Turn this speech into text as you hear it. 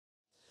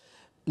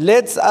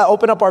Let's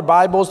open up our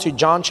Bibles to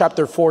John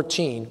chapter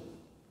 14.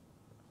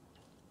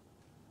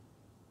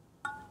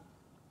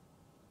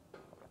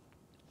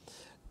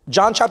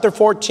 John chapter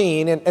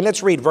 14, and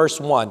let's read verse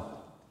 1.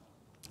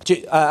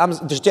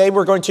 Today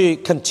we're going to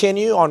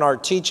continue on our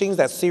teachings,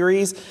 that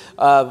series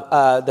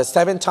of the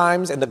 7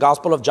 times in the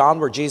Gospel of John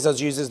where Jesus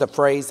uses the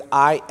phrase,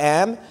 I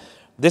am.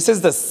 This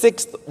is the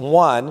 6th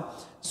one.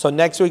 So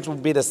next week will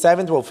be the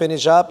 7th. We'll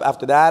finish up.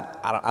 After that,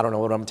 I don't know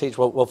what I'm going to teach.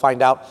 We'll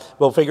find out.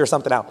 We'll figure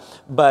something out.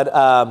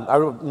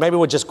 But maybe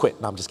we'll just quit.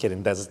 No, I'm just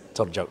kidding. That's a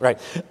total joke, right?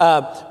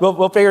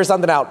 We'll figure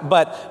something out.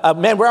 But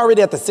man, we're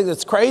already at the 6th.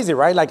 It's crazy,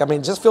 right? Like, I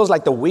mean, it just feels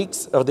like the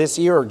weeks of this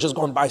year are just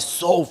going by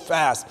so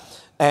fast.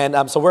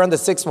 And so we're on the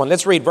 6th one.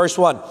 Let's read verse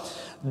 1.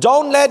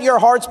 Don't let your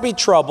hearts be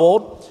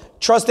troubled.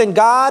 Trust in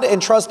God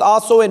and trust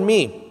also in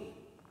me.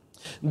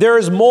 There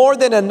is more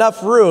than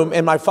enough room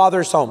in my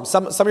Father's home.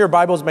 Some of your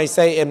Bibles may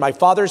say, in my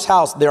Father's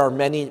house, there are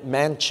many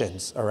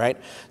mansions, all right?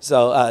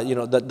 So,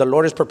 the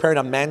Lord is preparing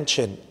a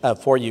mansion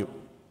for you.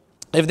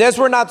 If this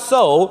were not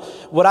so,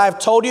 would I have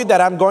told you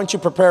that I'm going to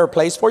prepare a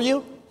place for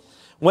you?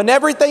 When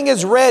everything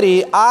is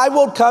ready, I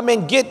will come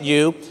and get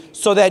you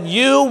so that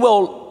you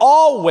will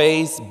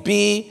always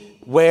be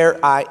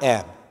where I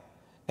am.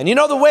 And you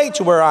know the way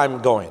to where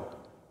I'm going.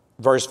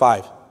 Verse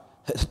 5.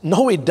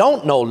 No, we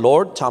don't know,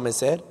 Lord, Thomas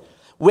said.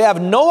 We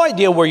have no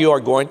idea where you are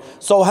going,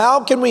 so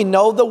how can we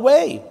know the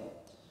way?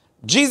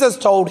 Jesus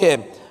told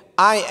him,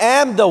 I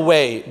am the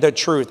way, the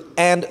truth,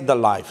 and the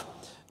life.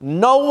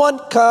 No one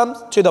can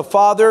come to the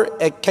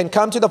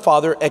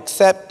Father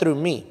except through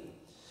me.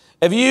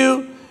 If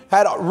you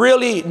had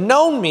really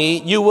known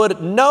me, you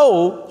would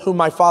know who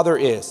my Father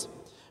is.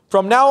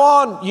 From now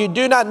on, you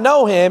do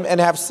know him and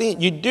have seen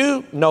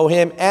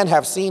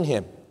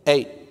him.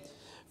 8.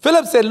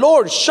 Philip said,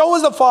 Lord, show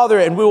us the Father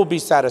and we will be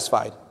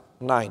satisfied.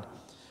 9.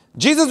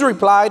 Jesus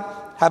replied,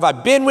 have I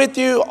been with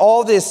you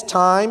all this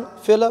time,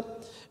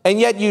 Philip, and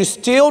yet you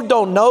still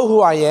don't know who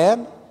I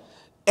am?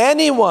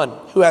 Anyone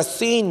who has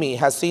seen me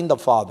has seen the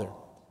Father.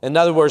 In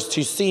other words,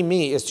 to see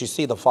me is to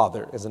see the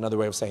Father, is another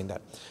way of saying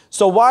that.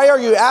 So why are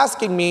you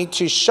asking me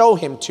to show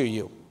him to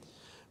you?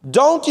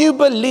 Don't you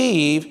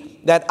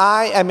believe that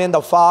I am in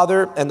the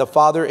Father and the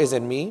Father is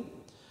in me?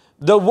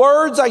 The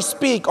words I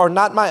speak are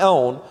not my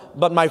own,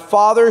 but my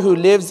Father who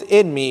lives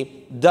in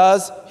me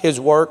does his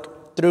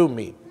work through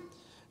me.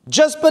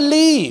 Just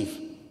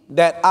believe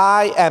that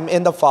I am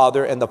in the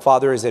Father and the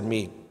Father is in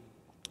me.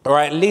 Or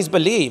at least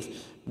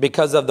believe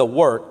because of the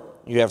work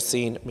you have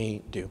seen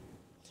me do.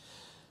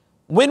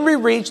 When we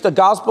reach the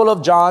Gospel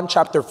of John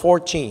chapter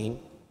 14,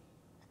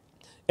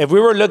 if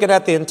we were looking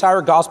at the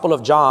entire Gospel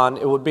of John,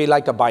 it would be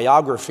like a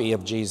biography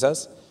of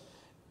Jesus.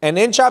 And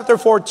in chapter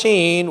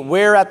 14,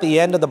 we're at the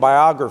end of the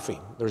biography.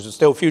 There's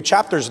still a few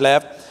chapters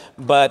left,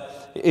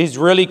 but he's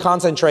really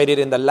concentrated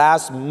in the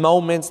last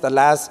moments, the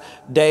last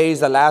days,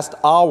 the last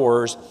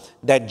hours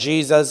that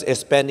Jesus is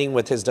spending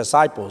with his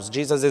disciples.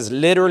 Jesus is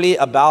literally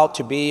about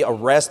to be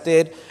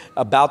arrested,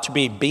 about to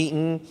be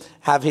beaten,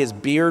 have his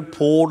beard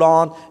pulled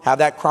on, have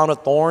that crown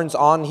of thorns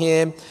on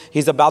him.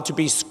 He's about to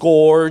be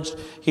scourged.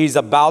 He's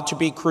about to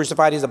be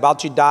crucified. He's about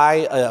to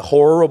die a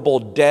horrible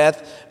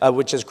death,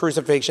 which is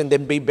crucifixion,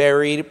 then be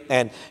buried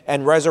and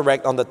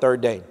resurrect on the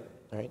 3rd day.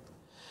 Right?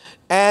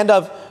 And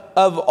of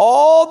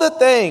all the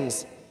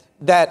things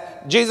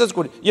that Jesus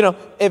would,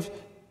 if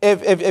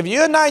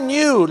you and I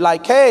knew,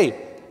 like,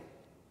 hey,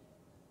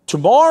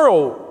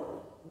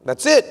 tomorrow,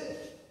 that's it,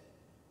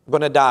 we're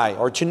going to die.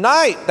 Or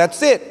tonight,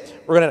 that's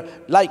it, we're going to,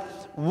 like,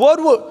 what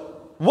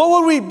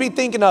would we be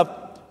thinking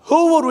of?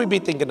 Who would we be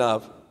thinking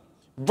of?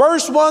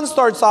 Verse 1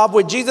 starts off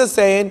with Jesus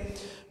saying,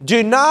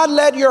 do not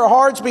let your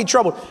hearts be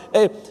troubled.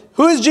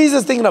 Who is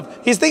Jesus thinking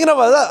of? He's thinking of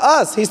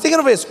us. He's thinking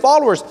of his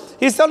followers.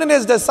 He's telling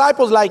his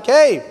disciples, like,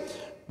 hey,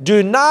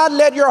 do not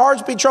let your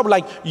hearts be troubled.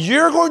 Like,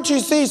 you're going to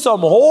see some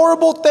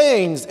horrible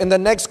things in the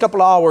next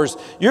couple of hours.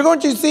 You're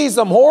going to see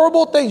some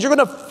horrible things. You're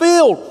going to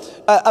feel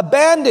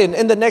abandoned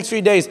in the next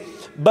few days.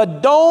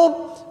 But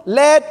don't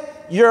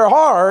let your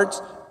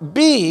hearts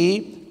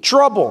be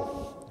troubled.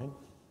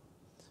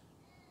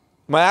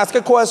 I'm going to ask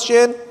a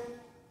question.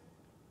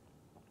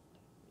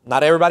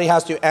 Not everybody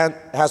has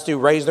to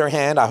raise their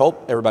hand. I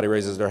hope everybody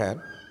raises their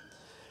hand.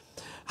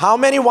 How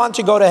many want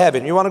to go to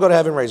heaven? You want to go to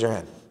heaven? Raise your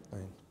hand.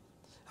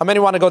 How many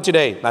want to go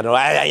today? I don't know.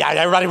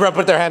 Everybody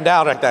put their hand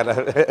down like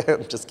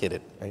that. Just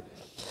kidding. Right?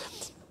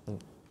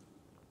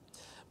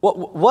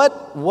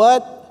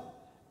 What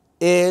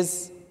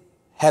is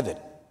heaven?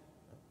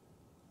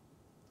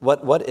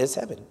 What is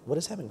heaven? What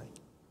is heaven like?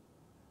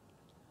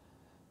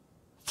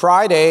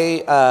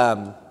 Friday,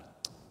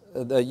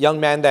 the young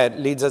man that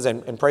leads us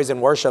in praise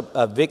and worship,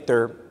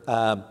 Victor,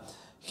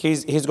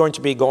 he's going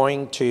to be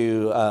going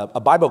to a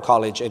Bible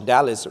college in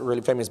Dallas, a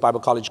really famous Bible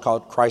college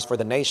called Christ for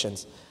the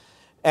Nations.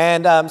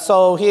 And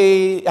so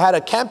he had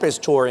a campus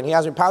tour, and he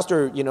asked me,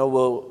 Pastor, you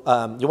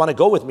want to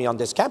go with me on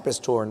this campus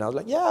tour? And I was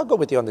like, yeah, I'll go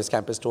with you on this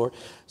campus tour.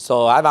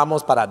 So I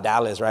vamos para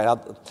Dallas, right?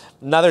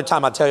 Another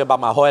time I'll tell you about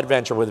my whole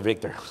adventure with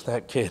Victor,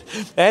 that kid.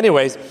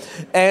 Anyways,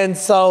 and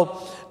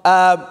so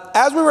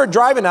as we were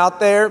driving out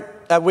there,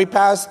 we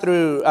passed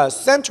through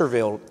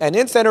Centerville. And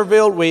in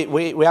Centerville,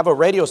 we have a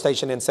radio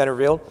station in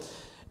Centerville.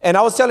 And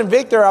I was telling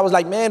Victor, I was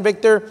like, man,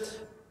 Victor,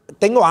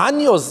 tengo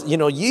años,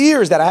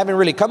 years that I haven't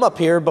really come up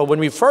here. But when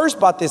we first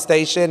bought this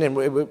station,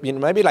 and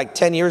maybe like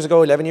 10 years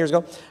ago, 11 years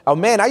ago, oh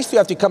man, I used to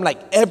have to come like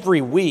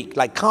every week.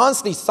 Like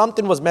constantly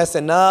something was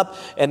messing up,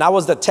 and I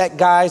was the tech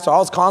guy, so I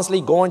was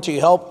constantly going to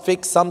help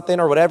fix something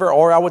or whatever.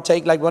 Or I would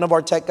take like one of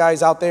our tech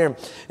guys out there, and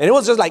it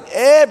was just like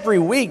every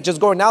week just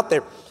going out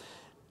there.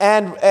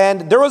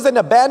 And there was an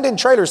abandoned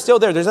trailer still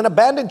there. There's an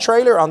abandoned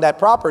trailer on that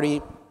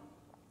property.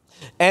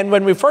 And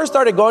when we first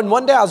started going,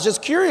 one day I was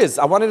just curious.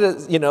 I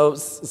wanted to,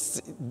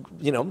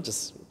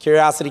 just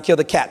curiosity killed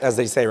the cat, as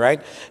they say, right?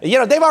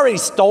 They've already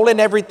stolen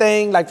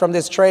everything, like from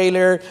this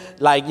trailer,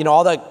 like,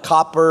 all the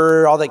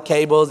copper, all the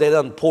cables, they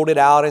done pulled it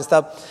out and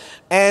stuff.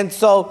 And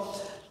so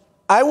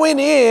I went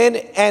in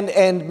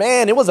and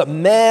man, it was a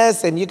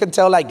mess. And you can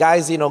tell like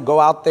guys, go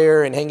out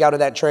there and hang out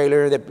in that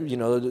trailer that,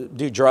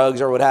 do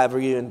drugs or whatever,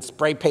 and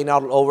spray paint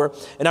all over.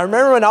 And I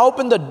remember when I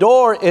opened the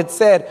door, it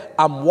said,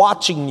 "I'm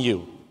watching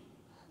you."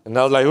 And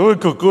I was like, "Ooh,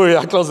 cuckoo."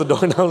 I closed the door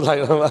and I was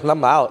like,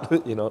 I'm out,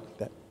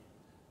 That.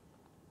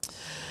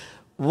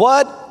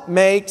 What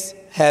makes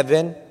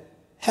heaven,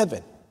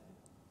 heaven?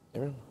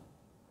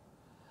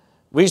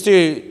 We used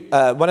to,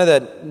 one of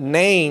the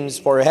names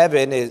for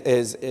heaven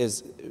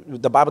is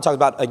the Bible talks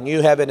about a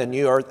new heaven, a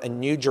new earth, a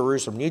new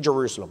Jerusalem, New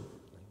Jerusalem.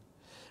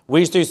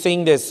 We used to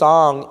sing this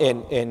song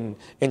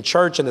in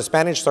church in the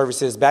Spanish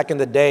services back in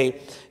the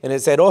day. And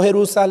it said, "Oh,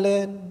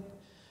 Jerusalén,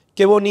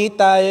 qué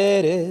bonita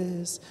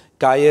eres.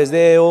 Calles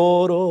de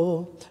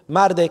oro,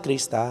 mar de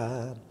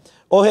cristal.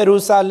 Oh,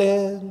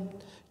 Jerusalén,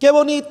 qué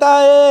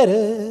bonita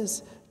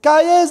eres.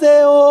 Calles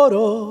de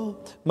oro,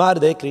 mar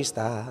de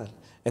cristal."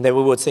 And then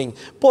we would sing,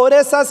 "Por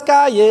esas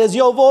calles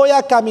yo voy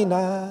a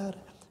caminar.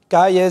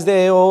 Calles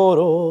de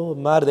oro,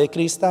 mar de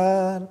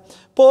cristal.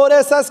 Por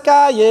esas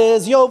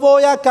calles yo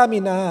voy a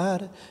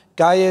caminar.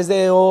 Calles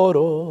de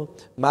oro,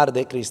 mar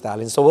de cristal."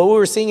 And so what we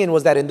were singing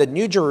was that in the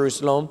New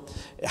Jerusalem,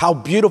 how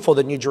beautiful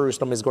the New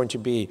Jerusalem is going to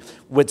be,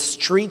 with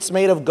streets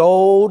made of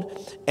gold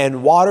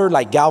and water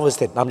like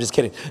Galveston. I'm just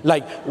kidding.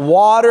 Like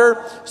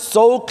water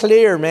so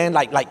clear, man,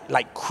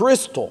 like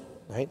crystal,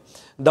 right?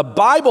 The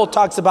Bible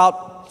talks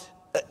about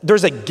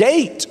there's a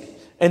gate,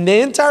 and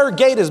the entire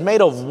gate is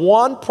made of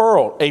one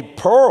pearl, a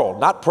pearl,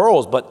 not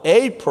pearls, but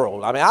a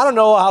pearl. I mean, I don't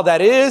know how that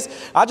is.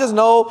 I just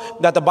know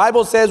that the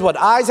Bible says what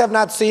eyes have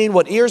not seen,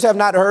 what ears have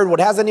not heard,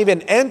 what hasn't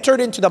even entered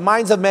into the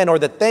minds of men, or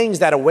the things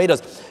that await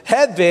us.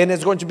 Heaven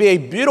is going to be a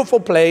beautiful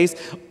place,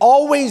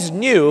 always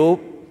new.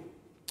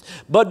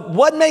 But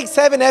what makes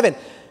heaven heaven?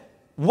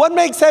 What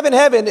makes heaven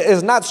heaven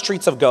is not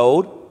streets of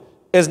gold.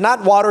 Is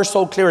not water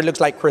so clear it looks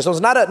like crystal.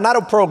 It's not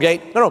a pearl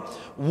gate. No.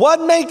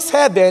 What makes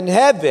heaven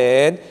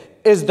heaven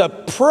is the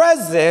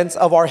presence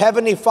of our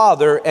Heavenly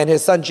Father and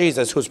His Son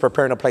Jesus, who's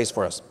preparing a place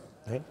for us.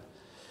 Right?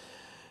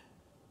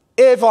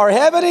 If our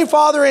Heavenly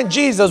Father and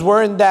Jesus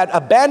were in that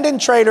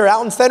abandoned trailer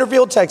out in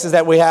Centerville, Texas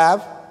that we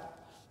have,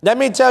 let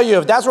me tell you,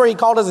 if that's where He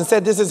called us and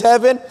said this is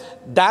heaven,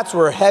 that's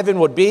where heaven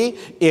would be.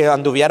 Y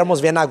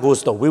anduviéramos bien a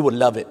gusto. We would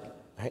love it.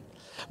 Right?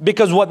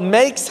 Because what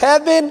makes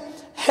heaven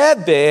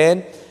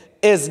heaven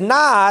is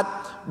not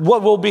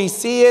what we'll be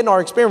seeing or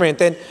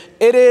experiencing.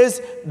 It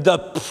is the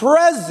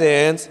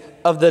presence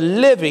of the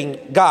living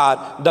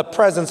God, the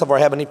presence of our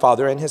Heavenly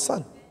Father and His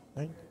Son.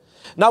 Right?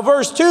 Now,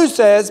 verse 2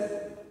 says,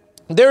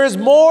 "There is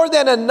more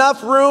than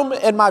enough room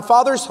in my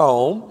Father's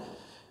home.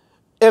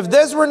 If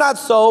this were not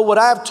so, would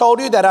I have told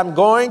you that I'm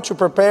going to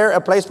prepare a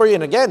place for you?"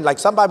 And again, like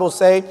some Bibles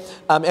say,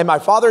 in my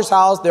Father's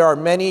house, there are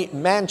many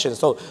mansions.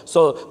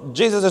 So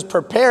Jesus is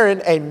preparing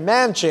a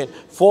mansion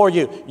for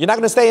you. You're not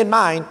going to stay in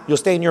mine. You'll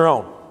stay in your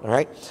own. All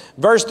right.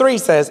 Verse 3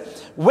 says,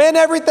 "When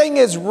everything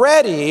is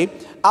ready,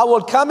 I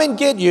will come and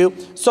get you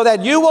so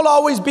that you will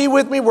always be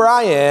with me where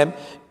I am,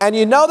 and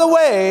you know the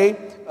way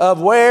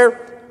of where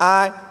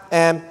I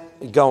am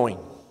going."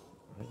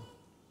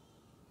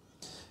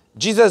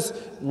 Jesus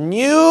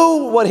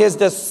knew what His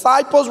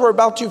disciples were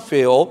about to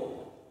feel,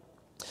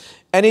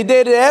 and He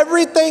did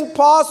everything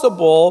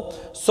possible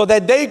so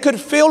that they could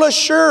feel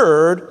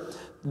assured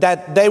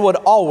that they would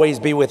always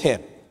be with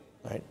Him.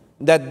 Right?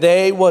 That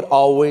they would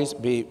always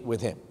be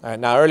with Him. All right,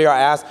 now, earlier I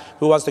asked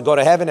who wants to go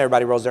to heaven.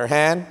 Everybody rose their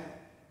hand.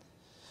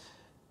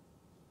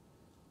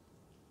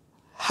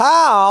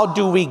 How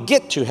do we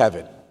get to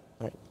heaven?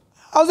 Right?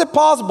 How is it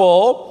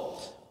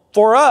possible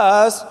for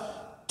us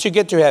to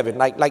get to heaven?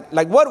 Like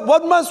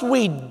what must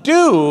we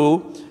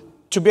do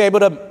to be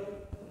able to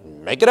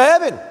make it to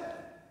heaven?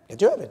 Get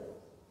to heaven.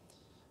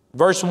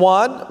 Verse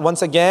 1,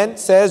 once again,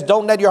 says,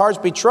 "Don't let your hearts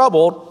be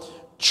troubled.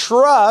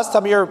 Trust,"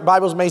 some of your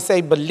Bibles may say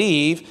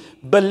believe.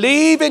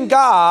 "Believe in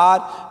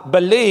God,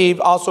 believe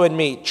also in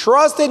me."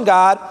 Trust in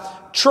God,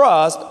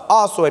 trust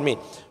also in me.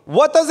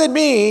 What does it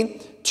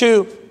mean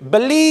to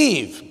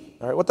believe?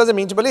 All right, what does it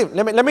mean to believe?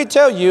 Let me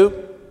tell you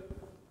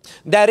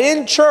that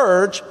in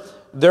church,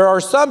 there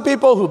are some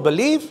people who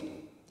believe,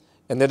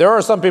 and then there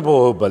are some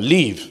people who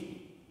believe.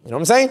 You know what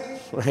I'm saying?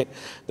 Right?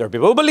 There are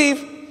people who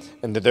believe,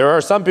 and there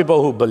are some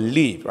people who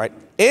believe, right?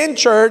 in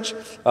church.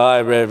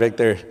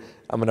 Victor,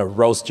 I'm going to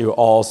roast you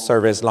all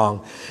service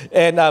long.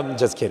 And I'm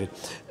just kidding.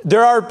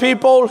 There are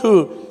people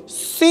who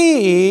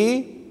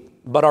see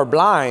but are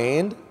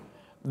blind.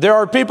 There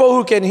are people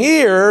who can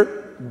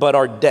hear but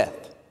are deaf.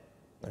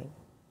 Right?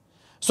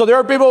 So there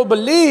are people who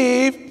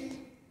believe,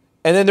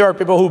 and then there are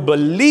people who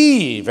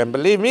believe. And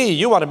believe me,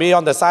 you want to be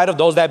on the side of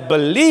those that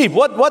believe.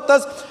 What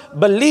does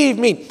believe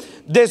mean?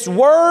 This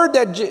word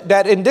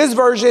that in this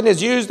version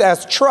is used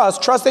as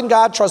trust. Trust in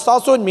God, trust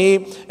also in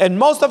me. In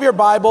most of your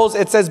Bibles,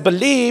 it says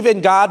believe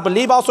in God,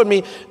 believe also in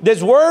me.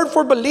 This word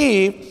for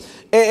believe,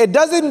 it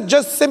doesn't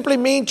just simply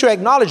mean to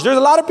acknowledge. There's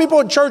a lot of people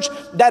in church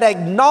that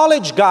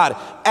acknowledge God,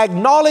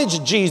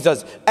 acknowledge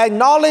Jesus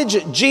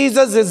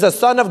is the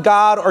Son of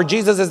God, or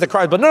Jesus is the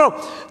Christ. But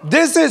no,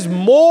 this is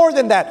more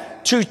than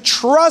that. To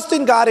trust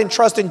in God and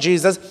trust in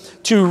Jesus,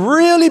 to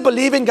really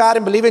believe in God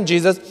and believe in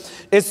Jesus,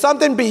 is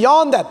something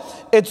beyond that.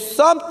 It's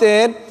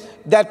something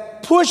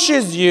that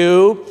pushes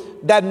you,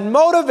 that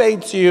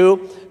motivates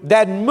you,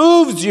 that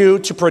moves you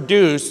to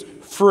produce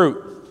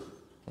fruit.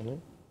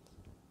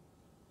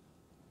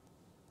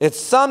 It's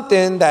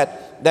something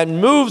that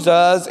moves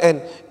us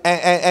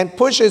and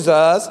pushes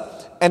us,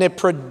 and it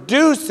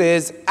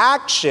produces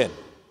action,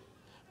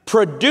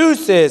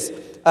 produces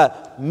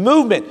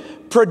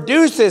movement,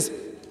 produces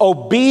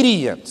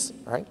obedience,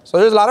 right? So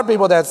there's a lot of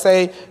people that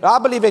say, I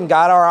believe in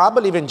God or I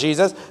believe in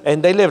Jesus,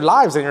 and they live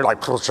lives, and you're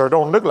like, sure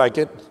don't look like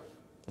it.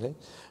 Okay?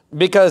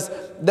 Because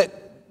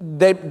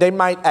they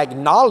might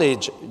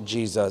acknowledge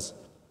Jesus,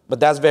 but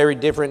that's very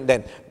different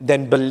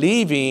than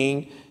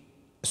believing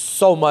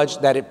so much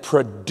that it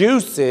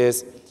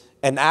produces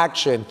an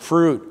action,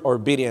 fruit, or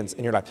obedience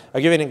in your life. I'll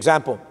give you an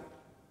example.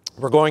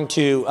 We're going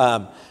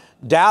to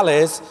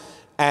Dallas,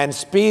 and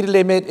speed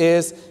limit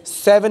is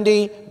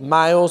 70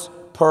 miles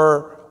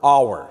per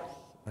hour.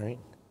 All right?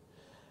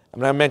 I'm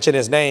going to mention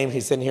his name.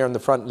 He's sitting here on the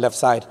front left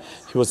side.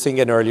 He was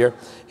singing earlier.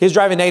 He's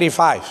driving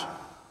 85.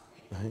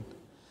 Right?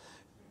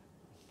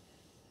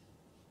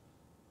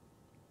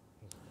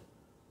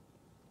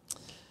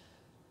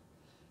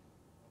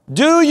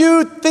 Do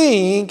you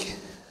think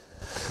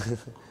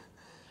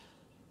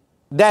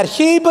that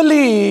he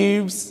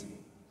believes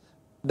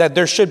that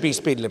there should be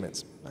speed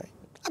limits? Right?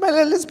 I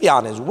mean, let's be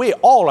honest. We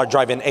all are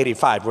driving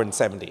 85. We're in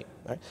 70.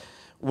 Right?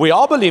 We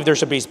all believe there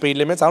should be speed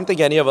limits. I don't think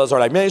any of us are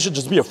like, man, it should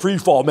just be a free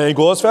fall, man.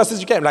 Go as fast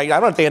as you can. Like, I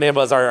don't think any of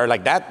us are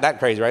like that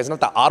crazy, right? It's not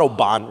the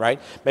Autobahn, right?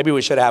 Maybe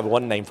we should have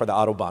one name for the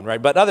Autobahn, right?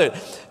 But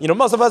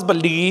most of us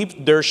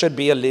believe there should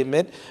be a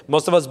limit.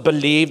 Most of us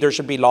believe there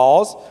should be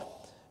laws.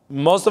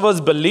 Most of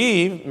us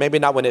believe, maybe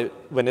not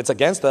when it's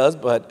against us,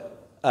 but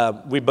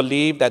we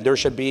believe that there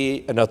should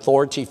be an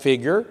authority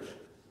figure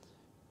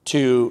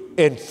to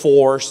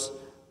enforce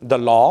the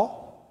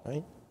law,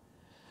 right?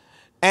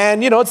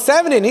 And, it's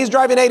 70 and he's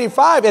driving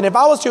 85. And if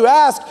I was to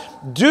ask,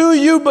 do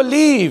you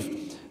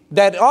believe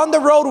that on the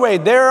roadway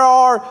there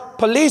are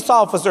police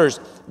officers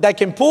that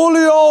can pull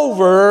you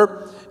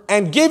over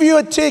and give you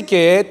a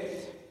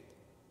ticket,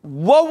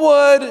 what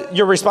would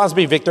your response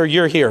be, Victor?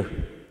 You're here.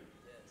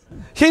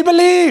 He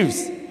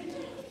believes,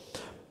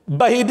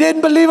 but he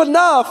didn't believe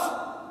enough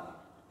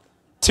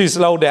to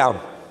slow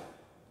down.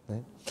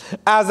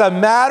 As a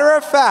matter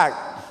of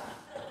fact,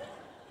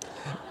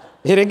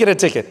 he didn't get a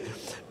ticket.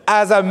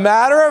 As a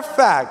matter of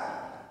fact,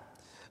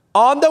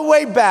 on the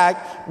way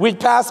back, we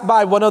passed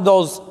by one of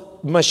those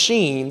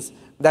machines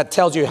that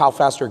tells you how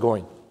fast you're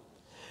going.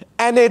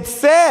 And it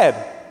said,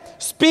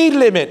 speed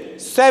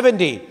limit,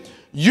 70.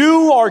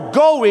 You are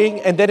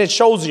going, and then it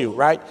shows you,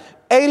 right?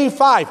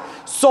 85.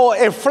 So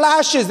it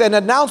flashes an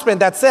announcement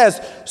that says,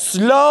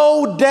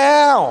 slow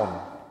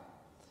down.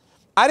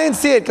 I didn't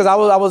see it because I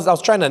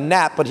was trying to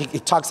nap, but he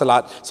talks a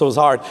lot, so it was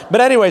hard.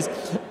 But anyways,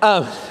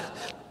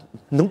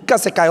 nunca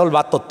se cayó el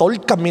vato todo el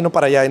camino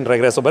para allá en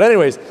regreso. But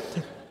anyways,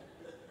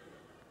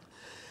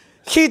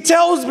 he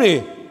tells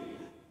me,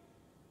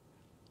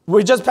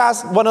 we just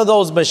passed one of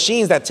those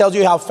machines that tells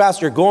you how fast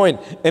you're going,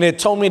 and it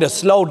told me to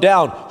slow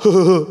down.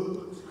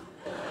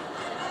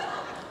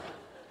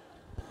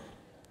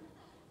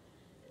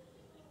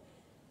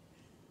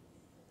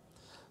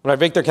 I'm like,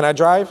 Victor, can I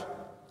drive?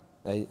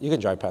 You can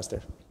drive past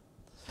there.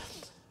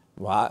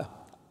 Well,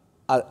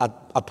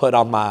 I put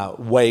on my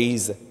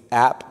Waze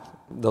app.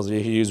 Those of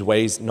you who use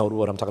Waze know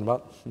what I'm talking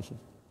about.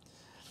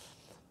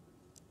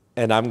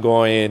 And I'm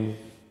going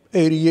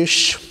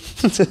 80-ish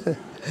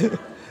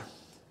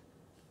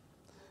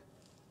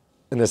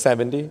in the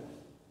 70.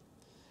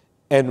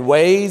 And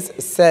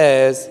Waze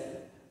says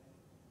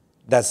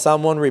that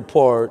someone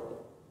report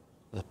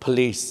the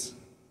police.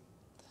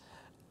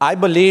 I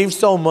believe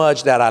so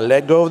much that I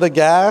let go of the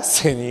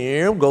gas and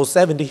you go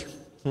 70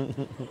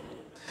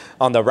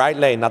 on the right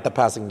lane, not the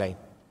passing lane.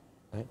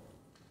 Right?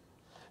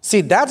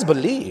 See, that's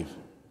belief.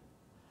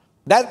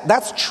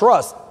 That's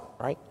trust,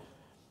 right?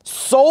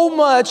 So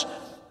much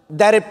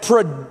that it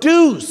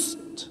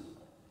produced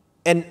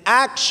an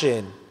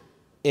action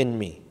in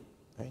me.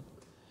 Right?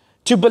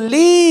 to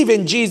believe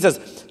in Jesus,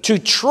 to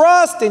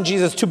trust in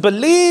Jesus, to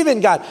believe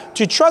in God,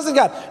 to trust in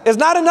God. It's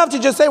not enough to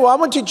just say, well, I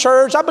went to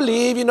church, I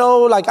believe,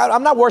 like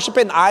I'm not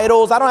worshiping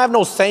idols. I don't have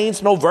no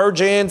saints, no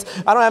virgins.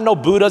 I don't have no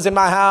Buddhas in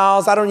my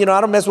house. I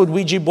don't mess with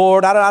Ouija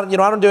board. I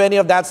don't do any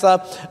of that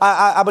stuff.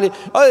 I believe,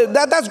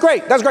 that's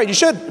great. That's great. You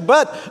should.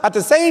 But at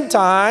the same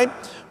time,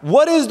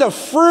 what is the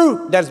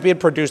fruit that's being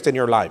produced in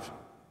your life?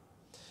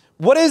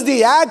 What is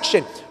the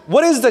action?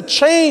 What is the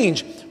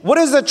change? What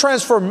is the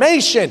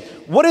transformation?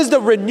 What is the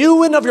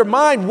renewing of your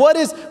mind? What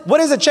is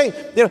the change?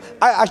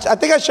 I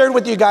think I shared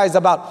with you guys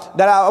about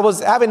that. I was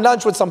having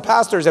lunch with some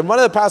pastors, and one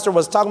of the pastors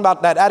was talking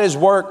about that at his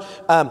work,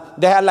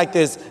 they had like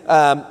this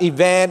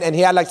event, and he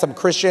had like some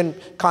Christian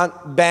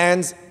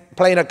bands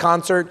playing a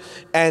concert,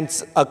 and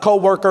a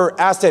coworker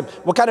asked him,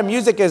 what kind of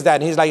music is that?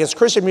 And he's like, it's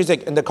Christian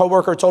music. And the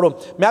coworker told him,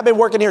 man, I've been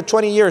working here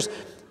 20 years.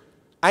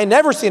 I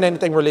never seen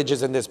anything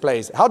religious in this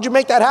place. How'd you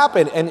make that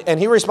happen? And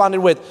he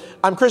responded with,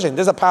 I'm Christian.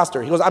 This is a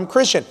pastor. He goes, I'm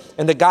Christian.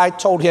 And the guy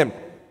told him,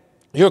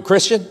 you're a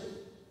Christian?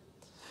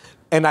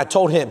 And I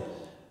told him,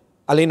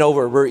 I lean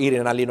over, we're eating,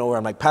 and I lean over.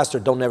 I'm like, Pastor,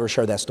 don't never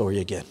share that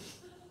story again.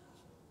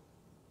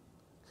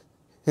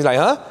 He's like,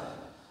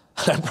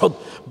 huh?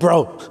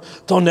 Bro,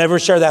 don't never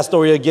share that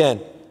story again.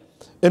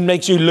 It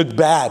makes you look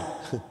bad.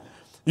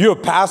 You're a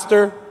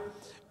pastor,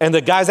 and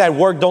the guys at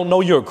work don't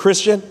know you're a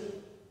Christian.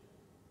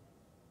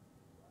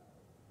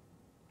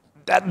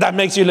 That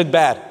makes you look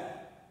bad.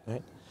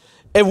 Right?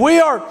 If we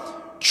are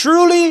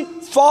truly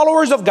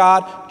followers of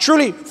God,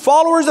 truly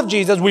followers of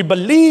Jesus, we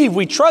believe,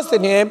 we trust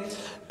in him,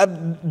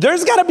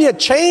 there's got to be a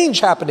change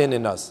happening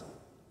in us.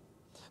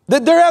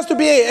 There has to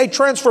be a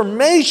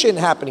transformation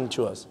happening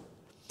to us.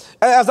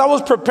 As I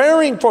was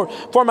preparing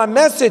for my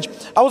message,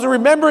 I was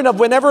remembering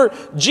of whenever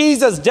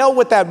Jesus dealt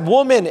with that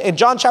woman in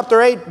John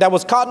chapter 8 that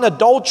was caught in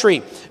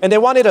adultery, and they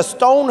wanted to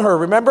stone her,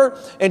 remember?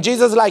 And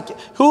Jesus like,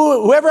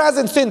 whoever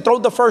hasn't sinned, throw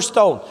the first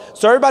stone.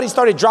 So everybody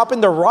started dropping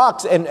their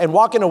rocks and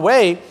walking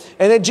away.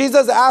 And then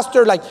Jesus asked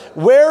her, like,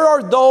 where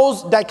are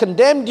those that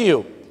condemned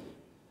you?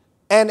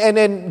 And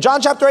in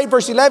John chapter 8,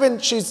 verse 11,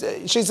 she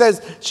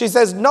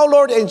says, no,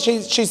 Lord. And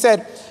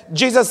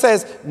Jesus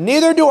says,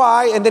 neither do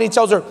I. And then he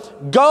tells her,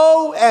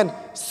 go and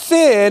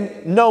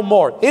sin no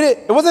more.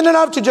 It wasn't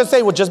enough to just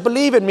say, well, just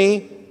believe in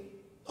me.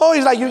 Oh,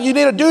 he's like, you need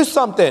to do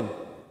something.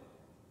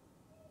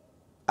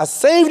 I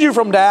saved you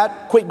from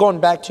that. Quit going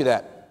back to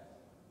that.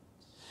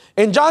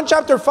 In John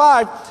chapter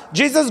 5,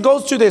 Jesus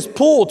goes to this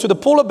pool, to the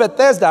pool of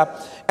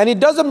Bethesda, and he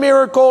does a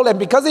miracle. And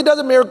because he does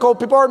a miracle,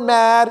 people are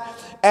mad.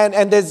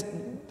 And there's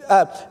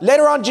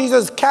later on,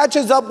 Jesus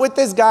catches up with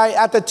this guy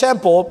at the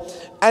temple.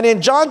 And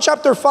in John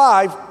chapter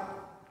 5,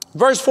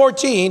 verse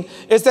 14,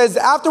 it says,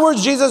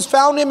 afterwards, Jesus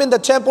found him in the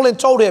temple and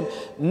told him,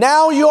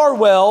 now you are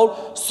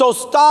well, so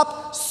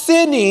stop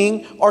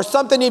sinning or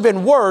something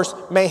even worse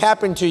may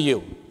happen to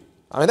you.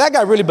 I mean, that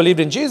guy really believed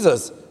in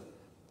Jesus.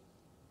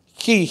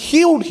 He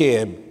healed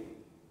him.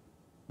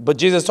 But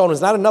Jesus told him,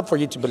 it's not enough for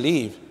you to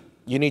believe.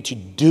 You need to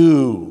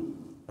do,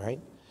 right?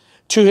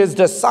 To his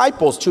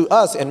disciples, to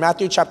us in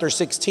Matthew chapter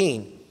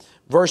 16,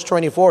 verse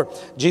 24,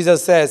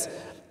 Jesus says,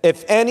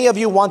 if any of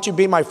you want to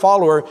be my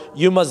follower,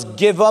 you must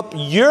give up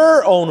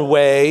your own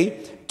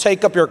way,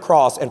 take up your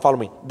cross and follow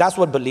me. That's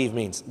what believe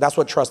means. That's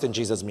what trust in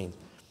Jesus means.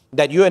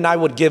 That you and I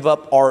would give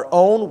up our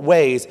own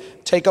ways,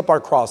 take up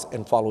our cross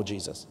and follow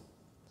Jesus.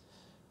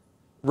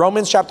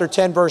 Romans chapter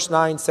 10, verse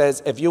 9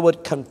 says, if you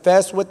would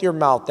confess with your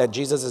mouth that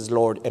Jesus is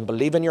Lord and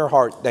believe in your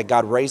heart that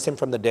God raised him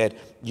from the dead,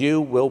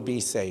 you will be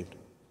saved.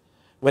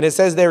 When it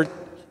says there,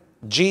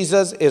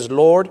 Jesus is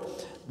Lord,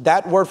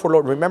 that word for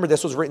Lord, remember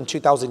this was written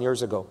 2,000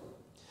 years ago.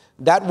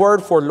 That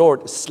word for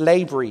Lord,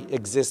 slavery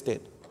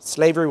existed.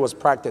 Slavery was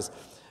practiced.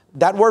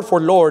 That word for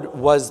Lord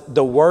was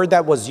the word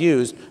that was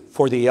used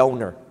for the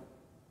owner.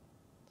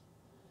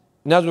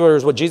 In other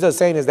words, what Jesus is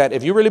saying is that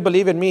if you really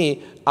believe in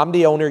me, I'm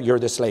the owner, you're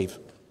the slave.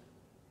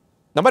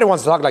 Nobody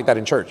wants to talk like that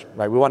in church,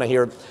 right? We want to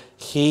hear,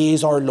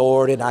 he's our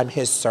Lord and I'm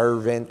his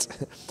servant.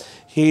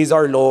 He's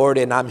our Lord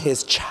and I'm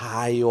his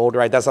child,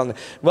 right? That's something.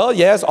 Well,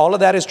 yes, all of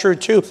that is true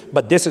too,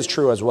 but this is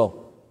true as well.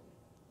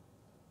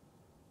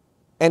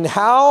 And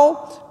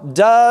how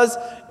does,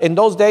 in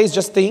those days,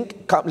 just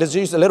think, let's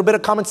use a little bit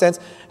of common sense.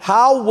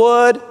 How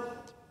would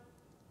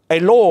a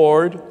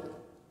Lord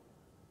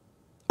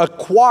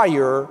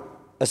acquire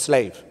a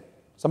slave?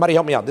 Somebody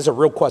help me out. This is a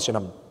real question.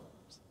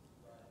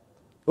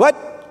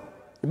 What?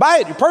 You buy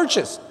it, you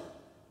purchase.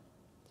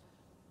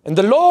 And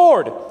the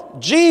Lord,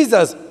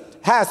 Jesus,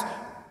 has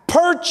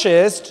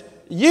purchased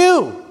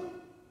you.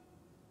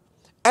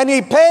 And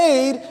he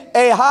paid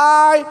a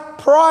high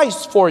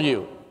price for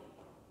you.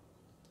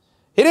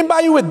 He didn't buy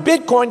you with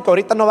Bitcoin, que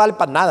ahorita no vale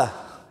para nada.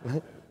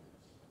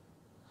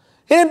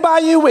 He didn't buy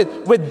you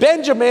with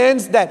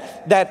Benjamins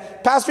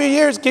that past few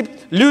years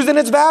keep losing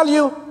its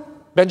value.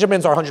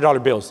 Benjamins are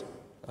 $100 bills.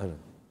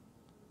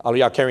 All of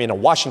y'all carrying a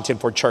Washington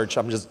for church.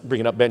 I'm just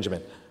bringing up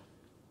Benjamin.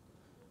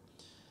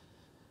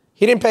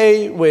 He didn't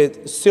pay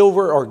with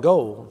silver or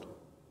gold.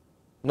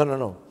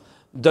 No.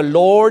 The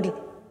Lord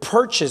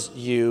purchased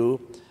you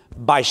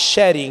by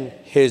shedding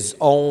his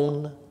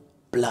own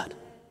blood.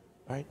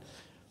 Right?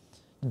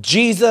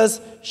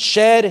 Jesus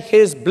shed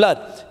his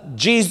blood.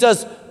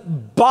 Jesus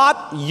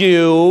bought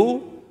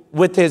you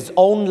with his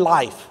own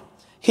life.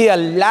 He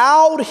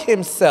allowed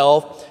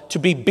himself to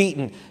be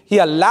beaten. He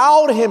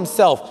allowed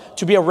himself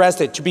to be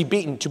arrested, to be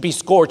beaten, to be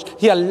scourged.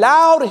 He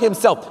allowed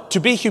himself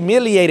to be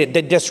humiliated.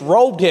 They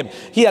disrobed him.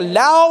 He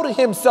allowed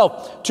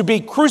himself to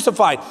be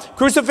crucified.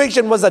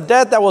 Crucifixion was a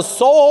death that was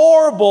so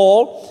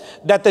horrible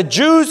that the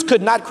Jews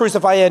could not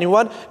crucify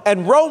anyone,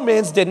 and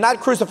Romans did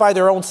not crucify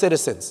their own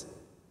citizens.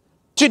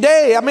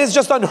 Today, it's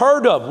just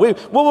unheard of. We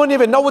wouldn't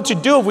even know what to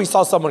do if we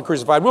saw someone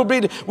crucified.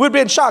 We'd be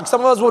in shock. Some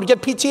of us would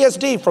get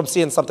PTSD from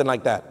seeing something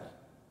like that.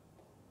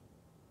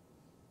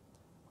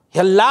 He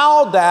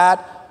allowed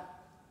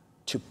that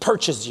to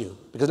purchase you.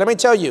 Because let me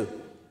tell you,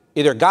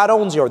 either God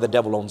owns you or the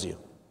devil owns you.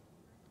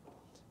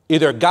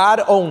 Either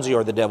God owns you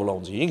or the devil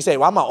owns you. You can say,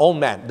 well, I'm my own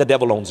man. The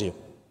devil owns you.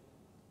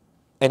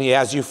 And he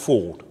has you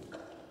fooled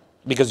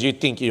because you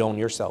think you own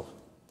yourself.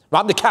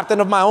 Well, I'm the captain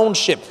of my own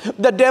ship.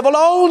 The devil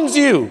owns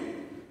you.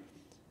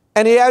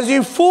 And he has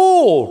you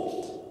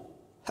fooled.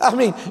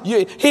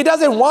 He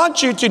doesn't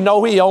want you to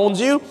know he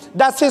owns you.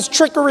 That's his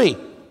trickery.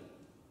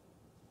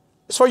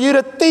 It's for you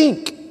to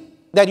think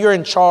that you're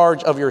in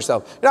charge of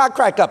yourself. I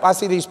crack up. I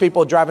see these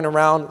people driving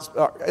around,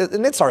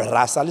 and it's our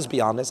raza, let's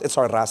be honest, it's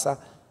our raza.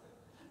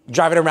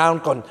 Driving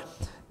around con,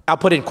 I'll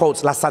put in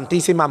quotes, la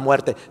santísima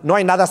muerte. No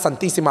hay nada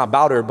santísima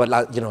about her, but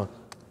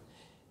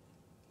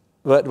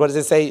what does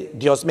it say?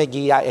 Dios me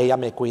guía, ella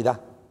me cuida.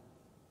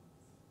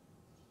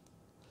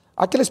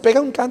 ¿A que les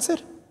pega un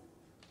cáncer?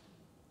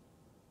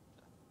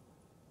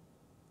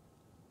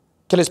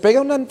 ¿Que les pega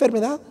una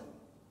enfermedad?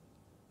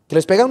 ¿Que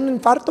les pega un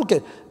infarto?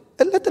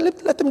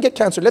 Let them get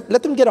cancer.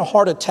 Let them get a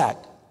heart attack.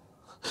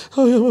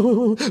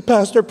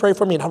 Pastor, pray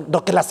for me.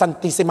 No, que la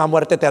santísima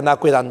muerte te anda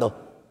cuidando.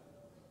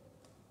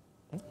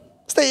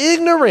 It's the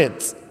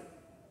ignorance.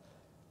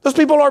 Those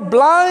people are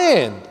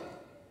blind.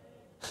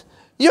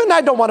 You and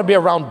I don't want to be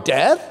around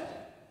death.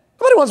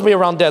 Nobody wants to be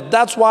around death.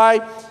 That's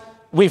why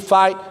we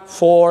fight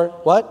for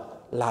what?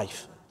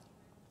 Life.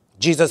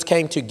 Jesus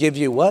came to give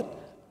you what?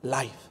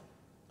 Life.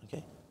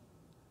 Okay.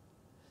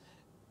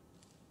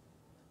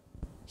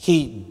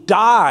 He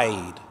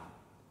died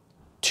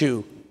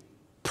to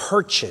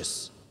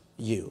purchase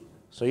you.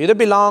 So you either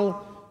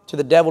belong to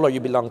the devil or you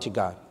belong to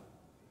God.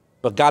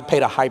 But God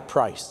paid a high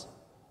price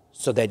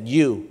so that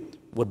you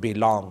would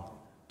belong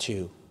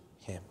to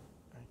him.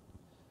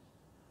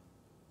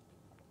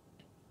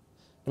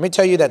 Let me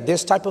tell you that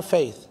this type of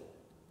faith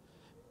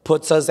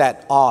puts us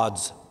at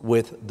odds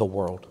with the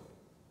world.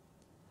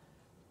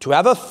 To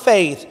have a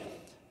faith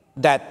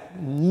that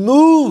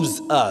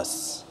moves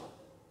us,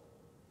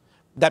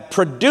 that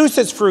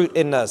produces fruit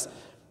in us,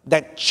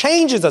 that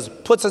changes us,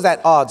 puts us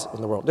at odds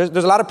in the world.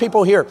 There's a lot of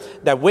people here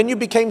that when you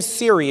became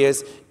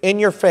serious in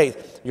your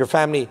faith, your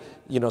family,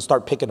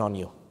 start picking on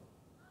you.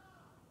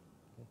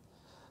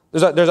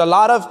 There's a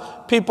lot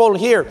of people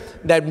here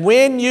that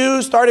when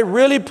you started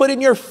really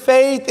putting your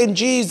faith in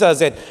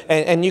Jesus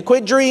and you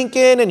quit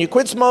drinking and you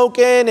quit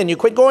smoking and you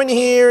quit going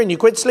here and you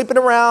quit sleeping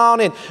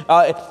around and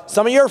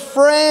some of your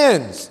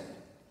friends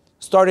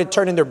started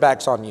turning their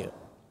backs on you.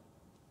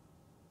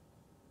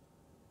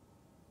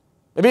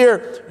 Maybe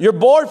your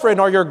boyfriend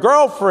or your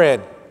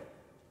girlfriend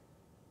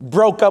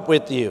broke up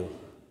with you.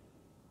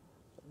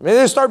 Maybe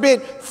there start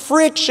being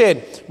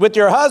friction with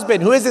your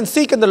husband who isn't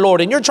seeking the Lord,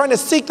 and you're trying to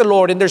seek the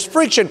Lord, and there's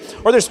friction,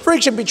 or there's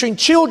friction between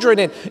children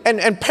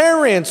and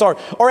parents, or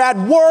at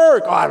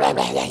work.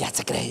 Oh, ya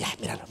se cree, ya,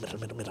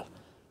 míralo. Ya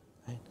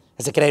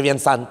se cree bien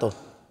santo.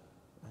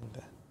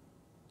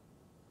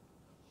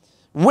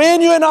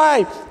 When you and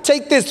I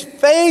take this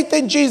faith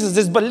in Jesus,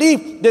 this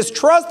belief, this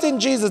trust in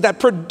Jesus that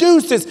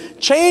produces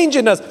change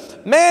in us,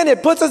 man,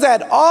 it puts us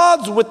at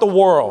odds with the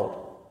world.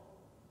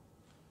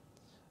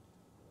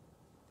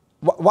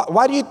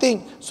 Why do you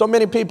think so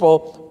many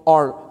people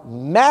are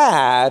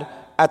mad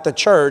at the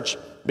church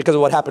because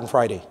of what happened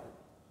Friday?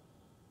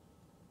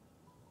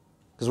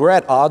 Because we're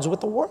at odds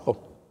with the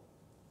world.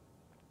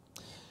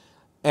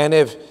 And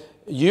if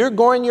you're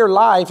going your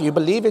life, you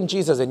believe in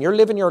Jesus and you're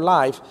living your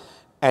life,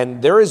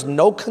 and there is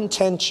no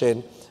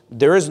contention,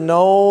 there is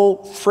no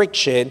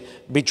friction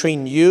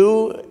between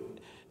you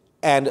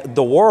and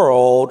the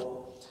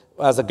world,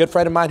 as a good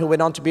friend of mine who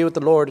went on to be with the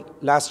Lord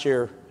last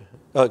year,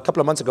 a couple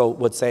of months ago,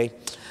 would say,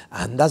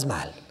 andas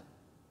mal.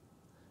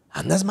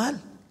 Andas mal.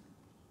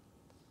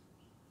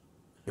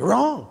 You're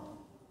wrong.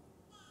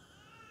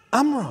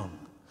 I'm wrong.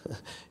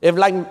 If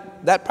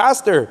like that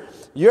pastor,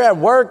 you're at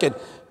work and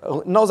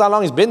knows how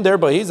long he's been there,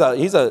 but he's a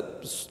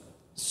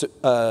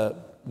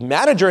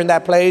manager in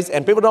that place,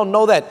 and people don't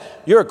know that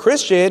you're a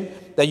Christian,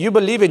 that you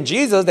believe in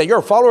Jesus, that you're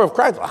a follower of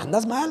Christ.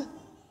 Andas mal.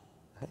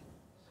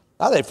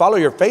 Now they follow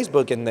your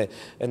Facebook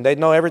and they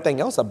know everything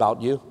else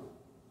about you.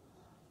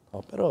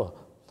 Oh, pero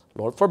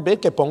Lord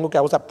forbid que pongo que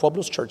I was at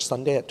Pueblo's church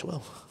Sunday at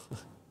 12.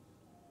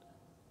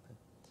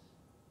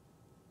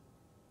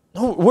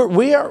 No,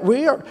 we are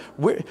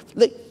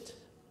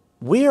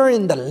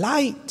in the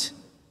light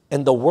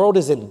and the world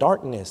is in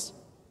darkness.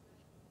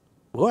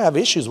 We'll have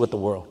issues with the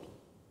world.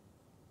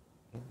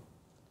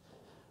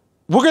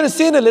 We're going to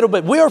sin a little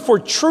bit. We are for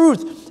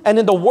truth. And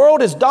then the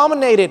world is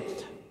dominated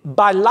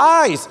by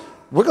lies.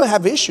 We're going to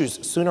have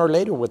issues sooner or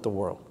later with the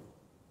world.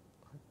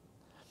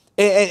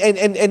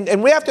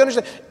 And we have to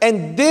understand.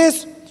 And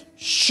this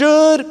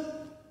should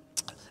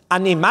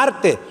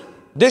animarte.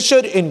 This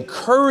should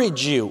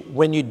encourage you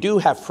when you do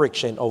have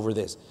friction over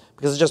this.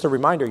 Because it's just a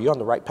reminder, you're on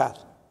the right path.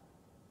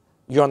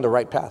 You're on the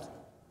right path.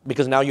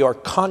 Because now you are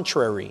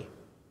contrary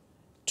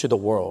to the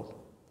world.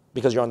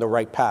 Because you're on the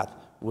right path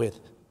with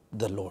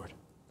the Lord.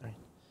 Right?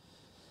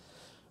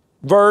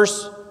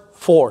 Verse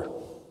 4.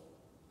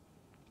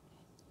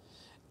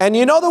 And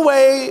you know the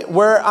way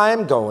where I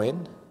am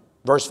going.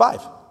 Verse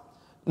 5.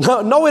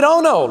 No, we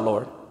don't know,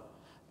 Lord.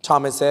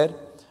 Thomas said,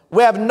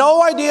 we have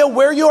no idea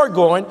where you are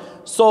going,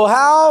 so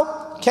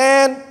how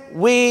can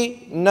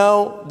we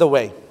know the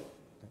way?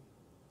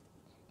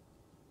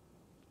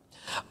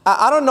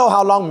 I don't know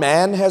how long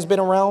man has been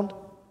around.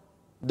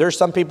 There's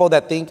some people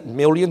that think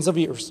millions of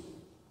years.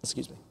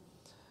 Excuse me.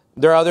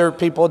 There are other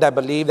people that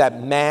believe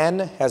that man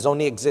has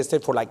only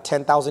existed for like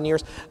 10,000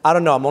 years. I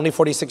don't know. I'm only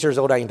 46 years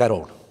old. I ain't that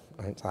old.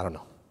 Right? I don't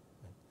know.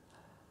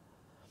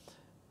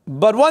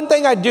 But one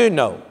thing I do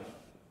know,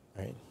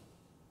 right?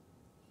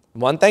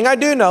 One thing I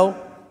do know,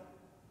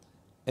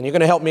 and you're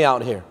going to help me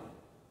out here.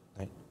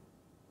 Right?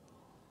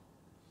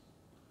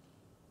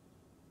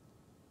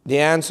 The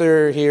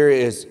answer here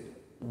is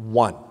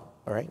one.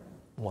 All right?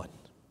 One.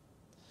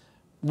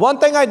 One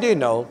thing I do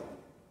know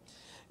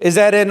is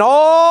that in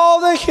all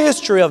the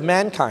history of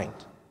mankind,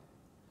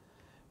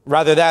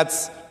 rather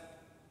that's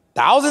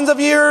thousands of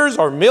years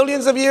or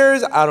millions of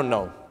years, I don't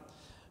know.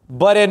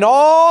 But in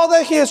all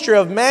the history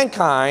of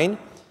mankind,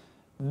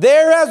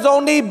 there has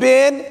only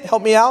been,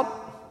 help me out.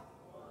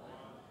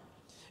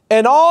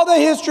 In all the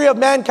history of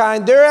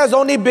mankind, there has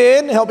only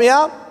been, help me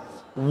out,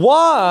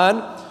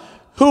 one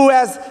who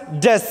has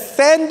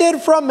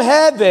descended from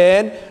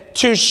heaven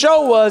to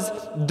show us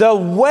the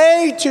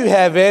way to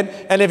heaven.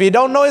 And if you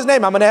don't know his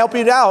name, I'm going to help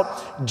you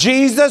out.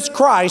 Jesus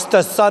Christ,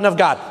 the Son of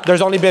God.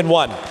 There's only been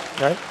one.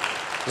 Right?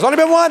 There's only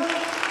been one.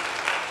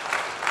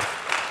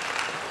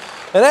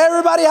 And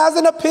everybody has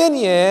an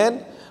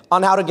opinion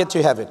on how to get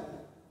to heaven.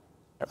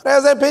 Everybody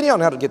has an opinion on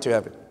how to get to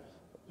heaven.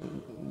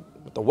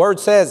 But the word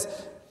says,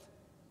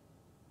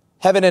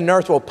 heaven and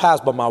earth will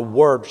pass, but my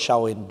word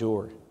shall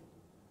endure.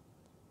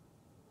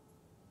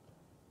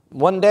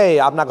 One day,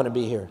 I'm not going to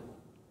be here.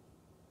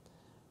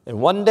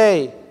 And one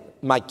day,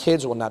 my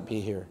kids will not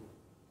be here.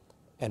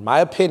 And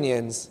my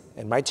opinions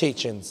and my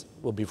teachings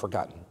will be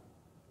forgotten.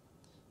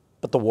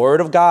 But the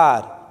word of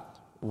God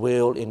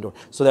will endure.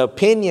 So the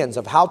opinions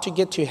of how to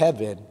get to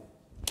heaven,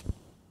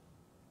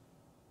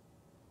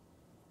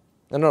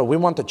 no, we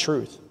want the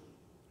truth.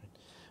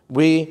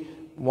 We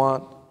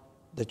want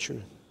the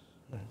truth.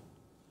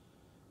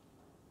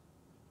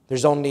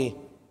 There's only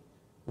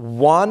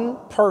one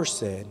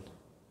person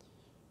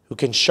who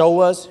can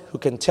show us, who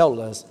can tell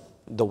us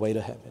the way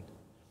to heaven.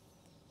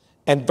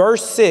 And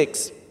verse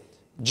 6,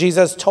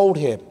 Jesus told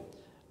him,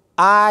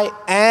 I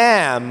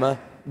am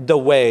the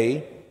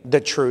way,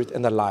 the truth,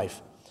 and the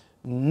life.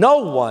 No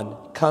one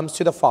comes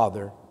to the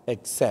Father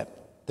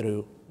except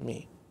through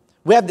me.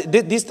 We have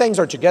these things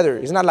are together.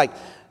 It's not like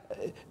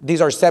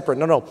these are separate.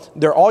 No.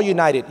 They're all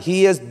united.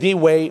 He is the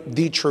way,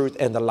 the truth,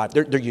 and the life.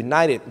 They're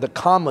united. The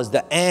commas,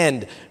 the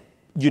and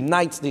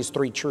unites these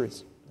three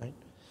truths. Right?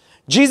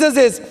 Jesus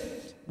is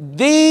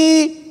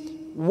the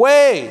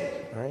way.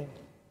 Right?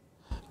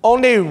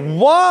 Only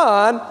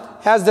one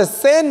has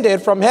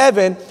descended from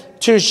heaven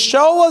to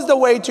show us the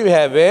way to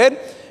heaven.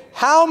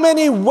 How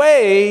many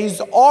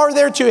ways are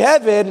there to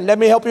heaven? Let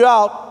me help you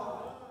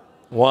out.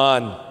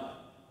 One.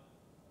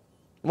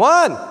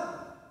 One.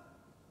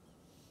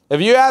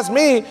 If you ask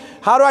me,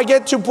 how do I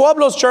get to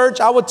Pueblo's church?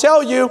 I would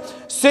tell you,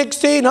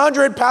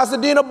 1600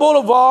 Pasadena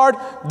Boulevard.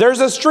 There's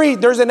a street,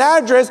 there's an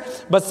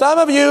address. But some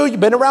of you, you've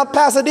been around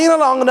Pasadena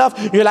long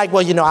enough. You're like,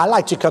 well, I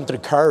like to come through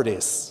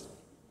Curtis.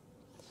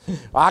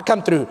 I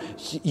come through,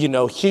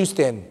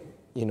 Houston,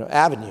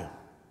 Avenue.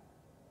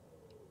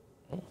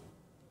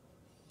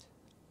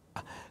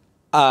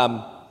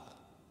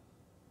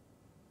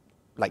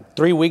 Like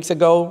 3 weeks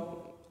ago,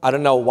 I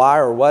don't know why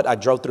or what, I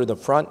drove through the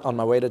front on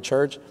my way to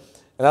church.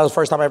 And that was the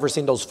first time I ever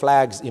seen those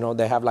flags.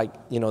 They have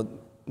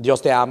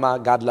Dios te ama,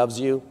 God loves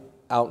you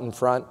out in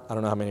front. I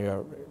don't know how many of you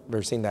have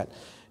ever seen that.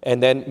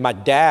 And then my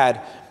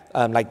dad,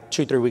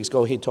 2-3 weeks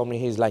ago, he told me,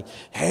 he's like,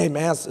 hey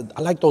man,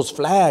 I like those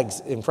flags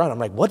in front. I'm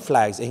like, what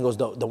flags? And he goes,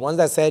 the ones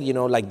that said,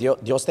 like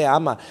Dios te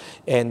ama.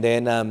 And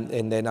then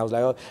I was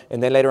like, oh.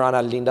 And then later on,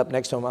 I leaned up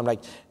next to him. I'm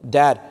like,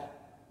 Dad,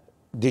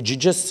 did you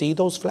just see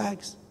those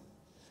flags?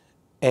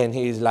 And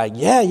he's like,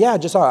 yeah, I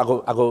just saw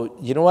it. I go,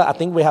 you know what? I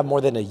think we have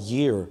more than a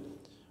year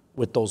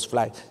with those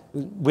flags.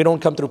 We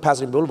don't come through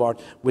Pasadena Boulevard.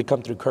 We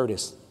come through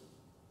Curtis.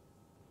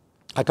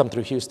 I come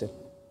through Houston.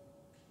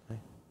 Right?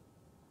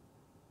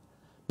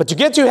 But to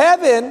get to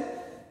heaven,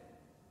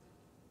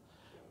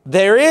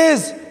 there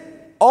is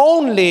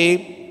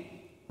only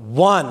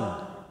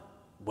one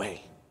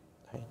way.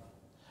 Right?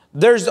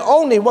 There's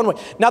only one way.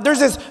 Now, there's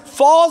this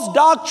false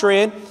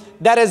doctrine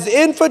that has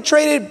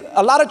infiltrated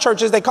a lot of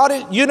churches. They call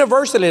it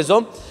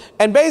universalism.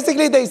 And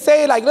basically they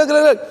say, like, look,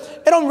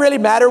 it don't really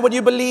matter what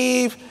you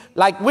believe.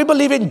 Like, we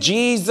believe in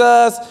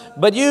Jesus,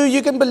 but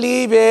you can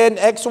believe in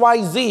X,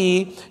 Y,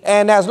 Z.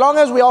 And as long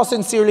as we all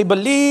sincerely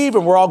believe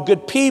and we're all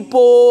good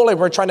people and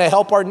we're trying to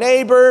help our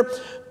neighbor,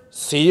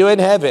 see you in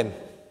heaven.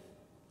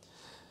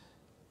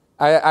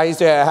 I used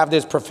to have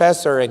this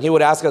professor, and he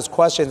would ask us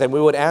questions, and we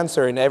would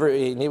answer, and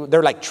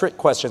they're like trick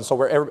questions,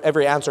 so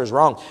every answer is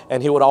wrong.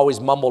 And he would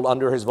always mumble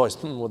under his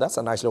voice, well, that's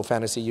a nice little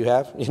fantasy you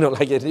have. You know,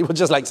 like he would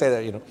just like say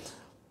that, you know.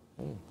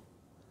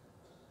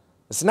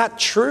 It's not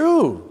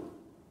true.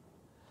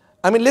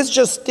 I mean, let's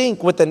just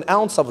think with an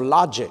ounce of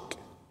logic.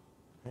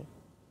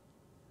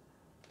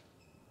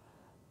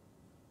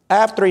 I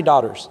have 3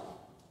 daughters.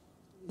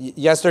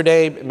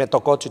 Yesterday, me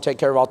tocó to take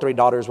care of all 3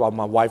 daughters while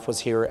my wife was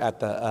here at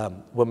the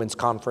women's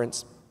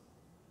conference.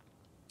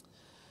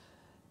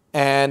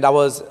 And I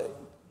was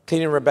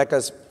cleaning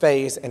Rebecca's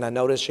face, and I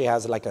noticed she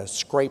has like a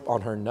scrape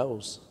on her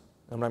nose.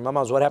 I'm like,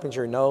 Mama, what happened to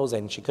your nose?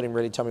 And she couldn't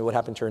really tell me what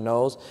happened to her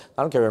nose.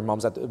 I don't care if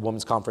Mom's at the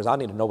women's conference. I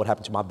need to know what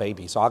happened to my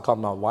baby. So I called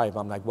my wife.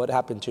 I'm like, what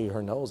happened to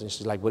her nose? And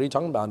she's like, what are you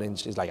talking about? And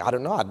she's like, I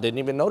don't know. I didn't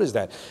even notice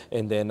that.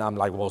 And then I'm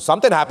like, well,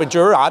 something happened to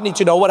her. I need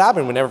to know what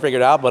happened. We never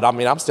figured it out. But I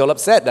mean, I'm still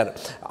upset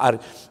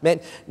that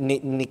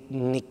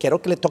ni quiero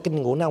que le toque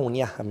ninguna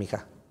uña,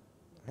 amiga.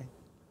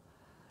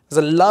 As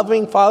a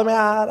loving father,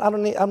 man, I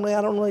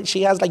don't know.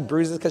 She has like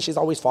bruises because she's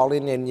always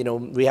falling, and you know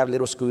we have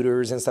little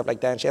scooters and stuff like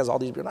that. And she has all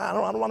these. I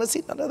don't want to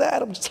see none of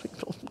that. I'm just like,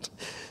 no.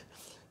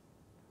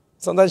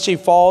 Sometimes she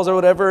falls or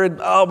whatever, and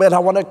oh man, I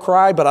want to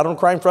cry, but I don't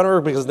cry in front of her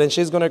because then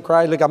she's gonna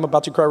cry. Like I'm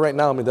about to cry right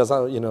now. I mean, that's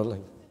how, you know,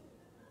 like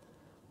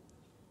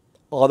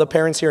all the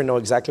parents here know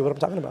exactly what I'm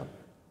talking about.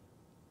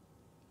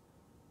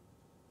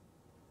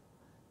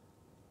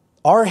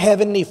 Our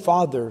Heavenly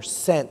Father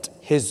sent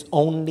His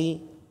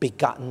only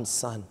begotten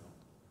Son.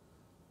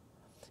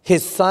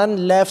 His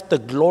Son left the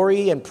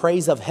glory and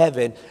praise of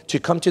heaven to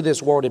come to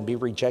this world and be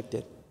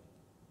rejected.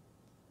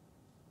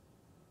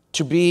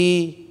 To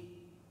be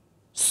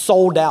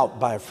sold out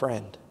by a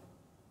friend.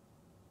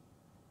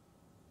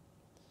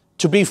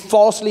 To be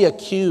falsely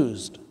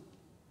accused.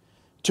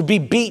 To be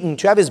beaten,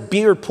 to have his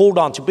beard pulled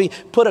on, to be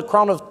put a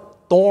crown of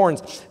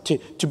thorns,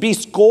 to be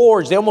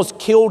scourged. They almost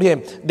killed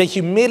him. They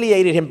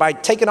humiliated him by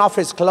taking off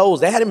his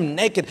clothes. They had him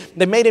naked.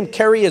 They made him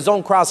carry his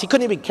own cross. He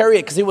couldn't even carry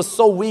it because he was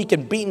so weak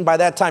and beaten by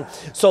that time.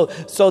 So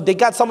they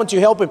got someone to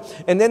help him.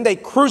 And then they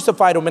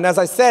crucified him. And as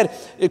I said,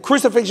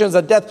 crucifixion is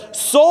a death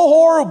so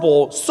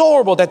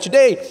horrible that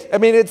today, I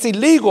mean, it's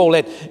illegal.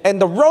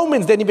 And the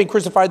Romans didn't even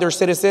crucify their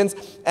citizens.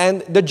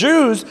 And the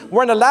Jews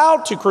weren't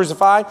allowed to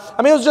crucify.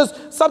 I mean, it was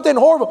just something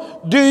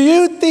horrible. Do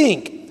you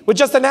think, with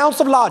just an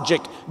ounce of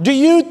logic, do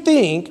you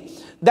think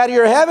that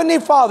your Heavenly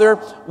Father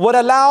would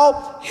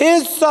allow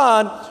His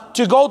Son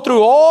to go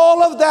through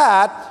all of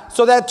that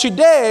so that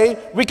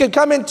today we could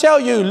come and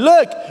tell you,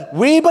 look,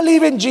 we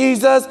believe in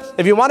Jesus.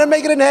 If you want to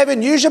make it in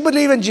heaven, you should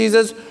believe in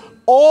Jesus.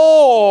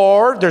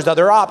 Or there's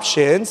other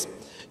options.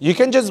 You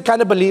can just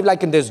kind of believe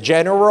like in this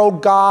general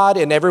God,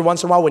 and every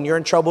once in a while when you're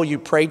in trouble, you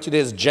pray to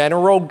this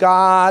general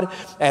God,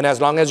 and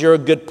as long as you're a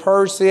good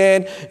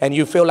person and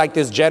you feel like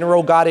this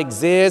general God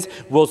exists,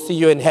 we'll see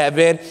you in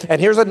heaven. And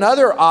here's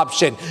another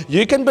option.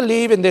 You can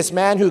believe in this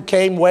man who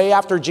came way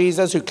after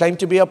Jesus, who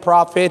claimed to be a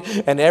prophet,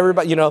 and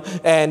everybody,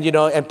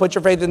 and put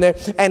your faith in there.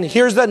 And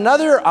here's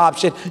another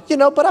option,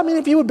 but I mean,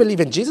 if you would believe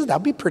in Jesus,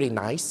 that'd be pretty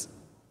nice.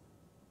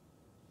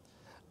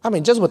 I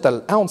mean, just with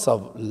an ounce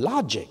of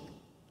logic.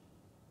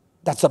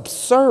 That's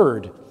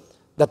absurd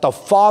that the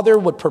Father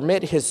would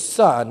permit His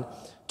Son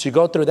to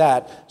go through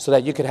that so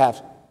that you could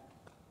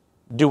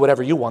do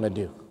whatever you want to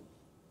do.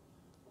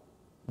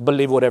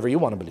 Believe whatever you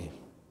want to believe.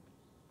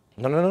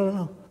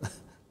 No.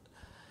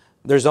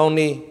 There's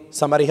only,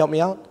 somebody help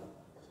me out,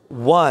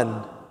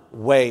 one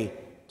way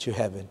to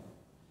heaven.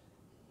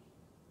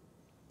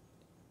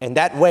 And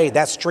that way,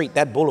 that street,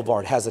 that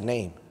boulevard has a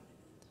name.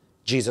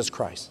 Jesus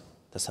Christ,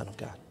 the Son of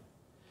God.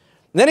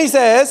 And then He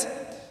says,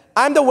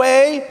 I'm the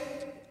way,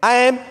 I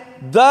am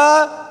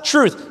the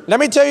truth. Let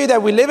me tell you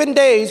that we live in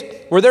days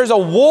where there's a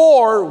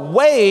war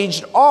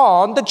waged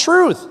on the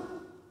truth.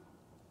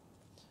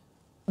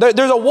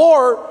 There's a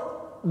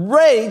war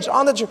waged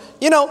on the truth.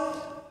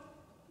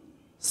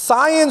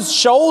 Science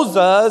shows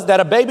us that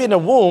a baby in the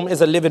womb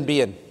is a living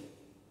being.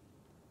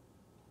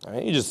 All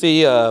right, you just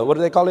see, what do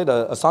they call it,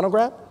 a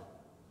sonogram?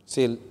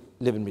 See a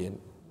living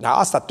being. Now,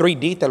 hasta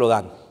 3D te lo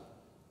dan.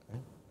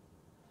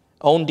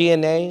 Own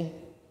DNA.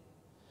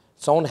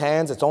 Its own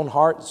hands, its own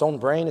heart, its own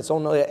brain, its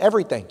own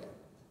everything.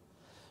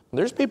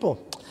 There's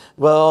people,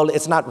 well,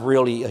 it's not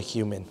really a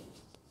human.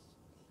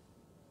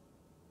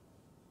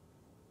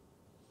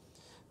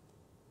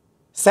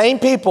 Same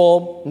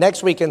people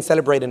next weekend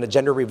celebrating a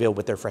gender reveal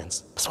with their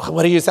friends.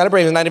 What are you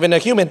celebrating? It's not even a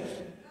human.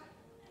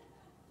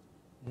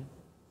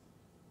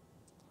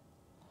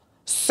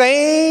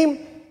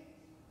 Same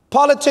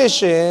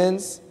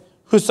politicians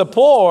who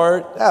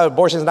support,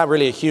 abortion is not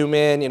really a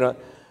human,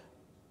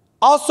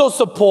 also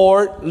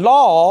support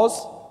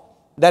laws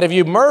that if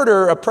you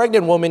murder a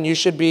pregnant woman, you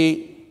should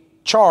be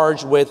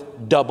charged with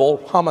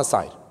double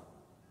homicide.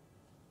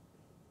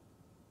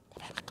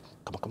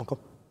 Come on.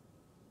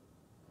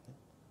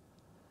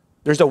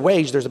 There's a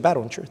wage, there's a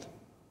battle in truth.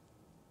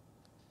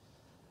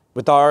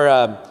 With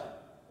our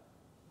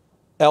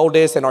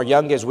eldest and our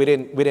youngest, we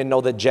didn't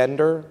know the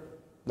gender.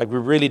 Like, we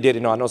really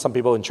didn't know. I know some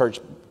people in church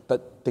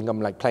that think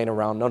I'm like playing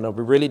around. No,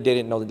 we really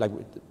didn't know. Like,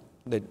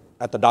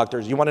 at the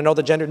doctors, you want to know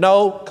the gender?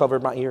 No,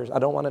 covered my ears. I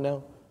don't want to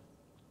know.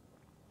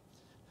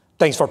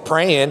 Thanks for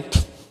praying.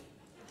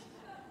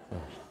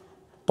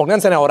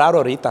 Pónganse a orar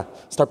ahorita.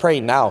 Start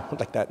praying now,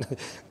 like that.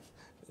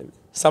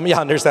 Some of y'all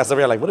understand. Some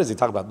of y'all are like, what is he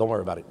talking about? Don't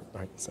worry about it.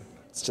 All right, so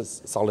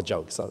it's all a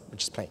joke. So we're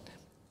just playing.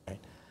 Right?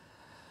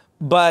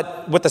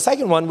 But with the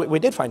second one, we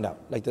did find out.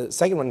 Like the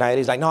second one night,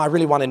 he's like, no, I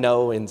really want to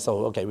know. And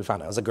so, okay, we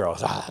found out it was a girl.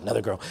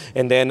 Another girl.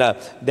 And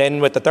then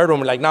with the third one,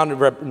 we're like, no,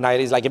 night,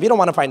 he's like, if you don't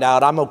want to find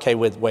out, I'm okay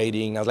with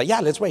waiting. I was like,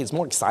 yeah, let's wait. It's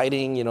more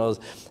exciting,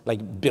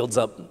 like builds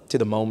up to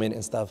the moment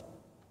and stuff.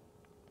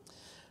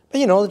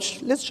 But,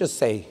 let's just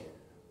say,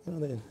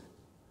 go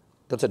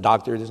to the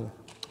doctor.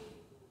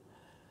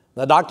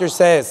 The doctor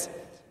says,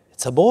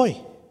 it's a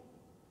boy.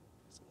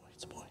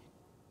 It's a boy.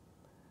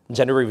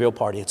 Gender reveal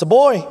party. It's a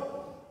boy.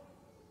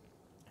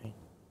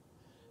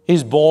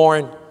 He's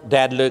born.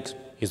 Dad looks.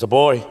 He's a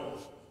boy.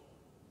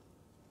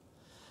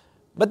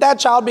 But that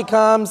child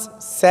becomes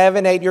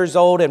 7, 8 years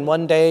old, and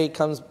one day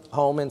comes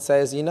home and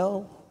says,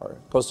 or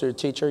goes to the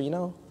teacher,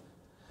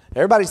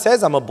 everybody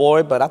says I'm a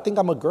boy, but I think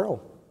I'm a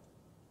girl.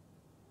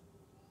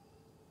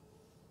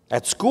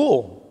 At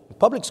school,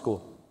 public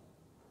school.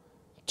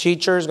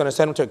 Teacher is going to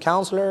send him to a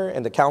counselor,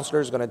 and the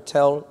counselor is going to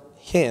tell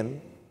him,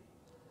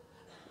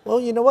 well,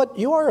 you know what?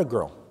 You are a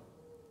girl.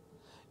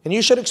 And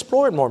you should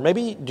explore it more.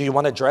 Maybe, do you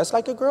want to dress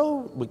like a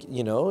girl?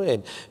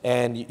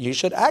 And you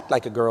should act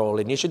like a girl,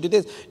 and you should do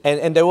this.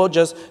 And they will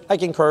just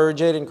like encourage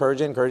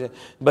it.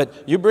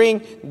 But you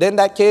bring then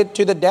that kid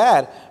to the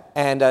dad,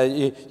 and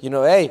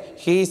hey,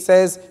 he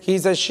says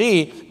he's a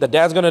she. The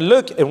dad's going to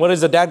look, and what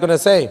is the dad going to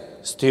say?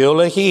 Still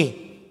a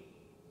he.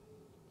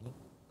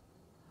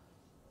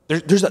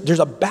 There's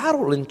a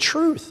battle in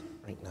truth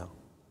right now.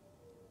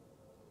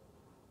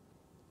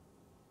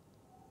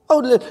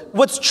 Oh,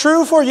 what's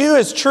true for you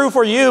is true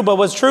for you, but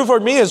what's true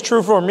for me is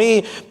true for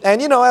me. And,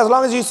 as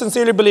long as you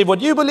sincerely believe what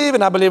you believe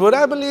and I believe what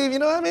I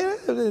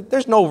believe,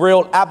 there's no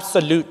real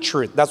absolute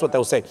truth. That's what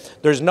they'll say.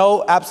 There's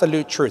no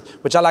absolute truth,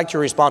 which I like to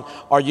respond.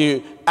 Are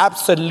you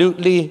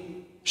absolutely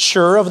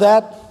sure of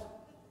that?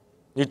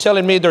 You're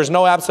telling me there's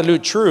no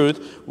absolute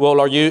truth. Well,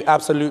 are you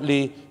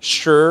absolutely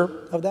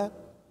sure of that?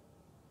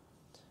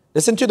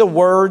 Listen to the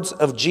words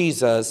of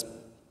Jesus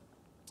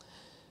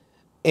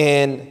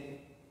in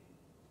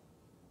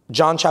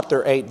John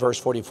chapter 8, verse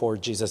 44.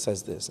 Jesus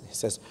says this. He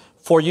says,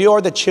 for you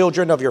are the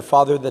children of your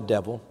father, the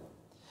devil,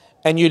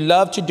 and you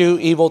love to do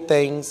evil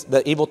things,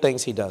 the evil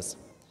things he does.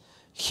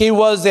 He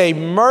was a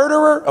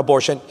murderer,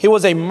 abortion. He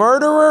was a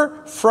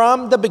murderer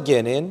from the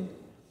beginning.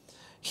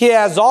 He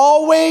has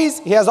always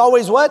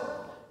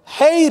what?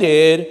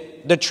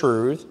 Hated the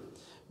truth,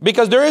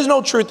 because there is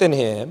no truth in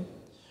him.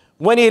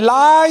 When he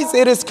lies,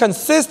 it is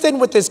consistent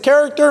with his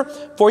character,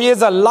 for he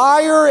is a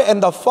liar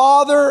and the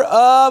father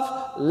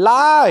of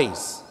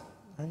lies.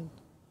 Right?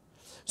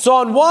 So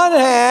on one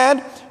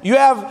hand, you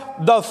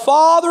have the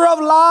father of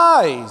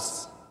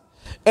lies.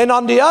 And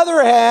on the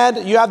other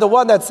hand, you have the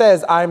one that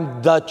says,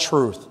 I'm the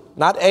truth.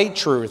 Not a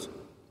truth,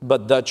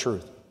 but the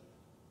truth.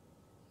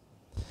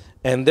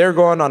 And they're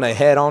going on a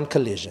head-on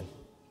collision.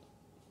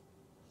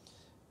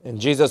 And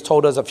Jesus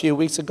told us a few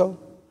weeks ago,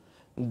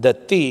 the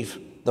thief,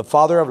 the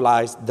father of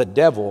lies, the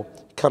devil,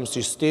 comes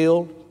to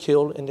steal,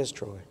 kill, and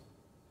destroy.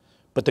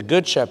 But the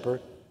good shepherd,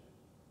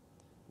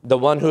 the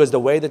one who is the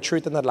way, the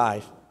truth, and the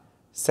life,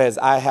 says,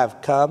 I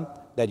have come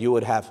that you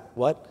would have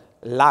what?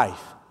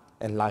 Life,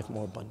 and life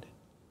more abundant.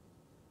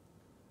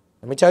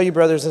 Let me tell you,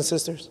 brothers and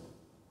sisters,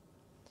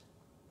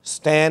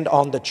 stand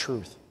on the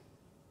truth.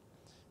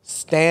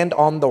 Stand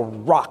on the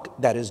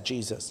rock that is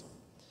Jesus.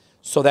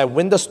 So that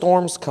when the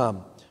storms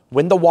come,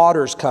 when the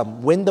waters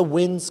come, when the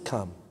winds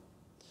come,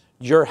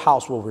 your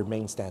house will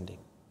remain standing.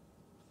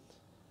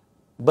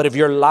 But if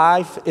your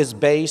life is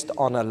based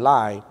on a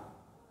lie,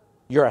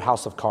 you're a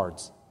house of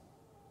cards.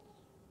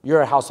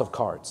 You're a house of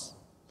cards.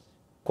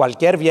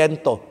 Cualquier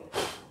viento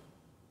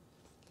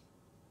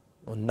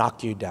will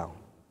knock you down.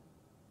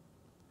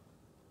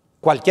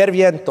 Cualquier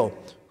viento,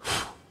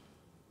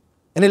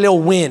 any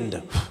little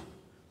wind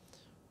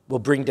will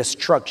bring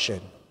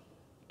destruction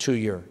to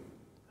your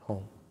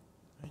home.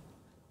 Right?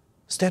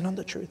 Stand on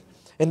the truth.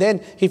 And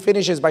then he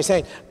finishes by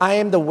saying, I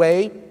am the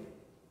way,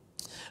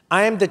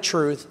 I am the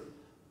truth,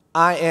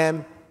 I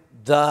am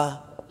the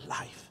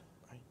life.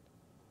 Right?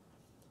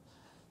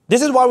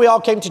 This is why we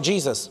all came to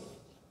Jesus.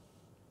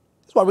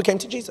 This is why we came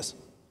to Jesus.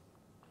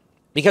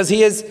 Because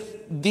he is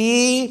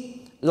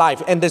the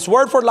life. And this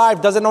word for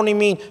life doesn't only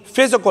mean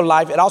physical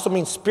life, it also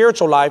means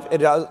spiritual life.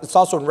 It's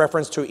also in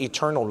reference to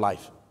eternal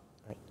life.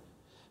 Right?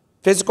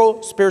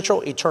 Physical,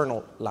 spiritual,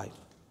 eternal life.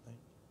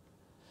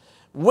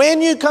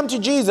 When you come to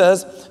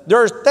Jesus, there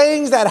are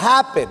things that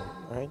happen,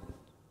 right?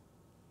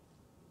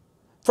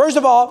 First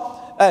of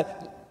all,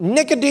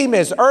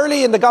 Nicodemus,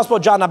 early in the Gospel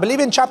of John, I believe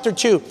in chapter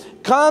 2,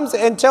 comes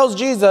and tells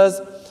Jesus,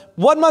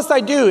 what must I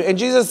do? And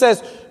Jesus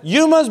says,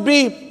 you must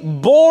be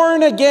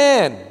born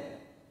again.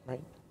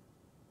 Right?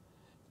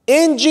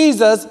 In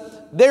Jesus,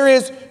 there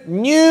is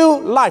new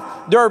life.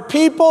 There are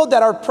people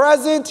that are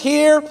present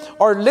here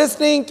or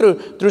listening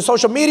through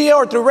social media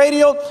or through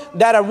radio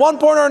that at one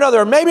point or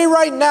another, maybe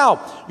right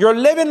now, you're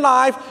living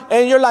life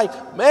and you're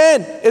like,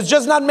 man, it's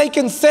just not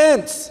making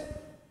sense.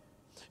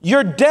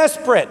 You're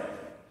desperate.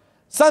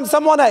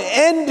 Some want to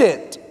end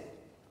it.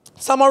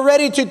 Some are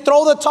ready to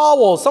throw the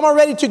towel. Some are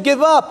ready to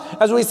give up.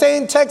 As we say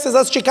in Texas,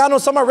 us Chicanos,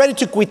 some are ready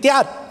to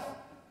quitear.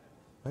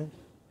 Right?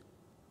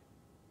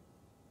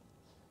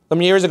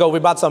 Some years ago, we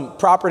bought some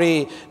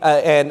property,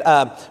 and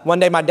one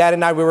day my dad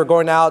and I, we were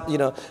going out,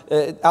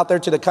 out there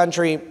to the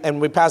country,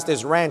 and we passed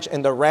this ranch,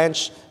 and the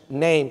ranch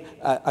name,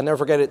 I'll never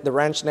forget it, the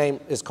ranch name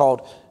is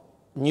called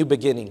New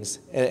Beginnings.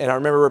 And I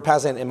remember we were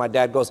passing, and my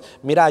dad goes,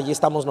 mira, allí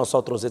estamos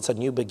nosotros, it's a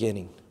new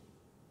beginning.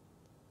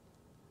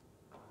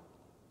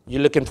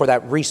 You're looking for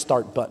that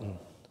restart button.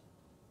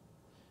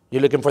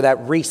 You're looking for that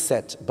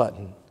reset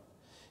button.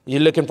 You're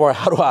looking for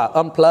how do I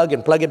unplug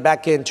and plug it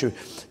back in to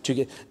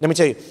get. Let me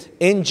tell you,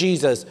 in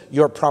Jesus,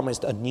 you're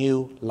promised a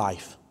new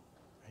life.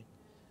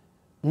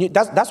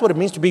 That's what it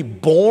means to be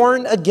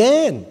born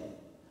again.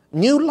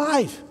 New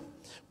life.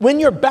 When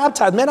you're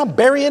baptized, man, I'm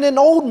burying an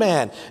old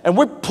man. And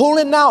we're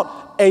pulling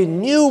out a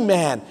new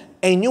man,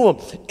 a new one.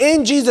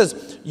 In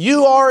Jesus,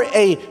 you are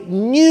a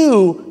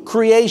new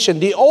creation.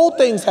 The old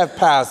things have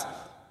passed.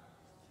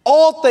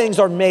 All things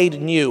are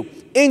made new.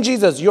 In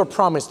Jesus, you're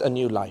promised a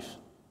new life.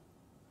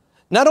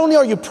 Not only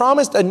are you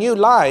promised a new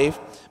life,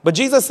 but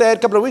Jesus said a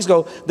couple of weeks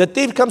ago, the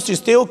thief comes to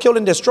steal, kill,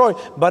 and destroy.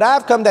 But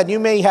I've come that you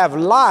may have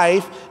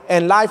life,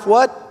 and life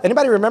what?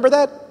 Anybody remember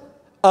that?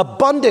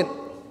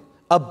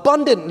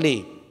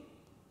 Abundantly.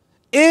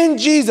 In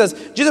Jesus,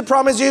 Jesus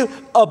promised you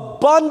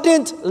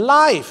abundant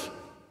life.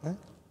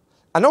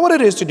 I know what it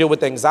is to deal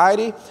with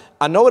anxiety.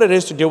 I know what it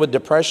is to deal with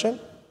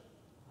depression.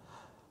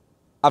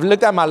 I've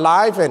looked at my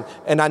life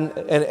and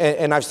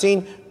I've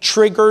seen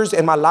triggers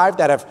in my life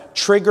that have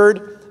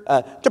triggered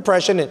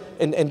depression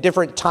in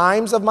different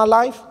times of my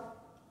life.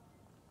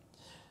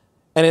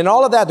 And in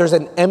all of that, there's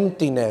an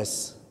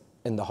emptiness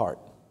in the heart.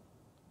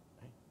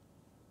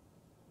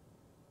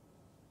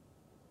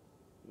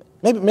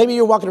 Maybe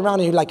you're walking around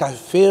and you're like, I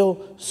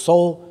feel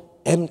so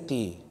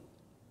empty.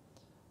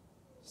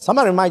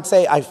 Somebody might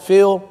say, I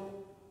feel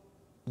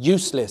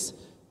useless.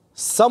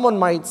 Someone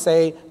might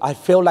say, I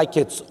feel like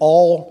it's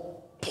all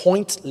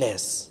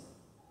pointless.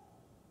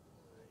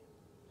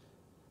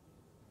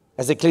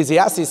 As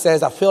Ecclesiastes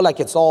says, I feel like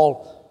it's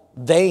all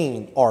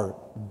vain or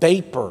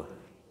vapor.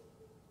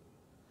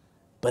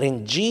 But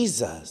in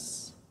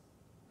Jesus,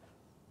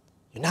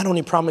 you're not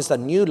only promised a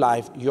new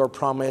life, you're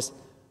promised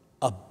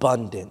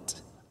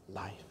abundant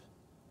life.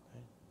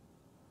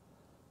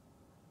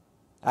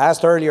 I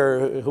asked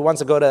earlier, who wants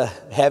to go to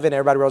heaven?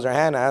 Everybody rose their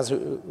hand. I asked,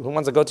 who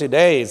wants to go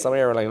today? Some of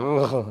you were like,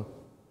 oh.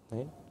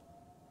 Right?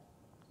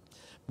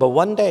 But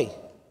one day,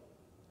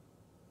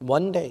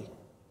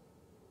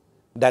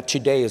 that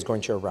today is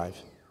going to arrive.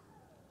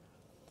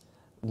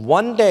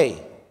 One day,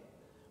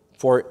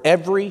 for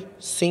every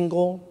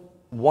single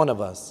one of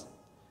us,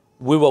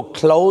 we will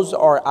close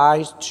our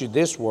eyes to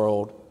this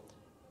world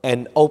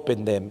and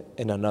open them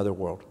in another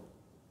world.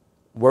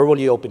 Where will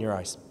you open your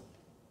eyes?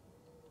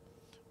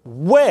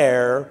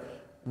 Where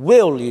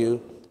will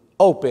you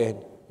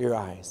open your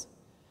eyes?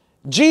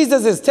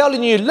 Jesus is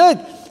telling you, look,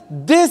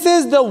 this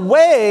is the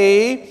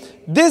way,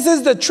 this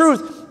is the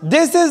truth,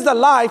 this is the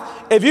life.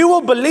 If you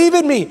will believe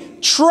in me,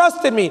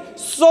 trust in me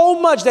so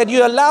much that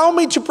you allow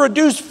me to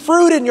produce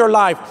fruit in your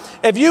life,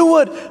 if you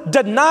would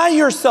deny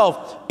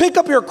yourself, pick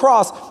up your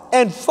cross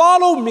and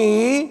follow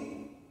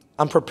me,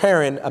 I'm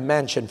preparing a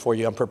mansion for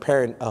you. I'm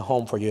preparing a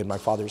home for you in my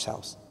Father's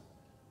house.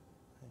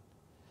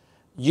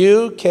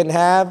 You can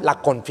have la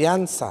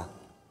confianza,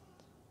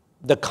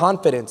 the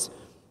confidence,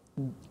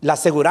 la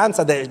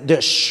seguranza, the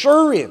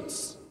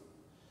assurance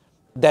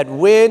that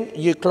when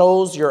you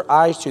close your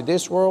eyes to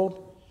this world,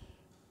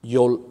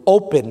 you'll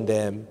open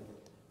them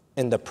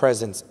in the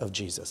presence of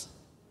Jesus,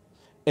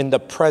 in the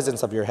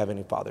presence of your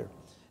Heavenly Father,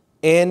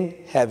 in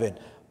heaven.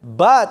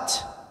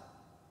 But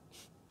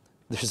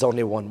there's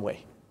only one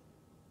way.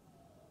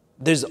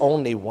 There's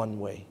only one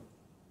way.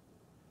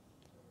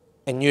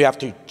 And you have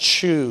to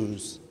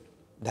choose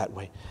that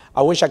way.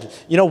 I wish I could.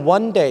 You know,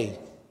 one day,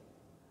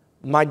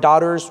 my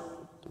daughters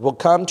will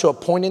come to a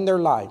point in their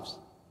lives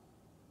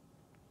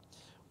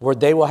where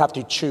they will have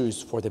to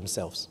choose for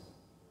themselves.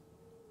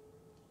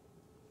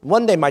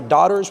 One day, my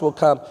daughters will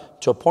come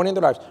to a point in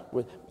their lives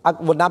where I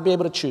will not be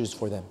able to choose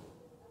for them.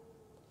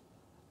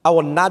 I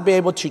will not be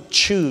able to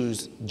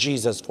choose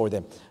Jesus for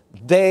them.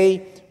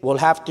 They will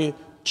have to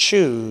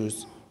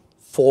choose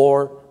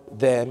for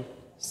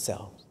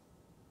themselves.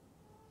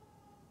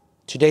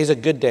 Today is a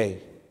good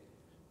day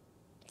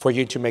for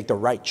you to make the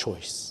right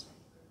choice.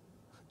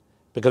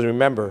 Because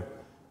remember,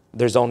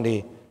 there's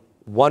only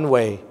one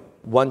way,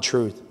 one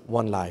truth,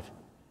 one life.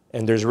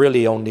 And there's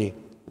really only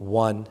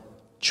one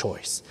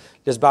choice.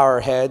 Just bow our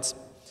heads.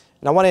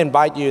 And I want to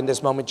invite you in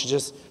this moment to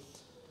just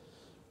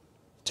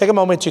take a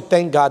moment to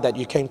thank God that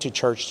you came to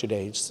church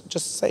today.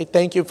 Just say,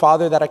 thank you,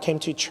 Father, that I came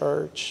to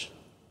church.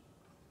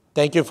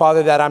 Thank you,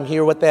 Father, that I'm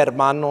here with the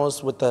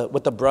hermanos, with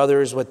the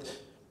brothers, with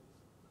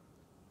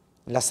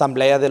La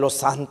Asamblea de los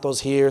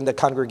Santos here in the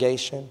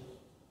congregation.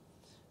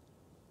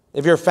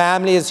 If your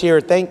family is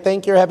here,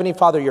 thank your Heavenly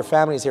Father, your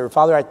family is here.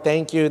 Father, I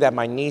thank you that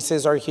my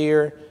nieces are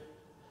here,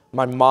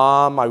 my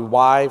mom, my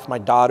wife, my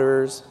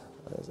daughters,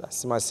 I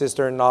see my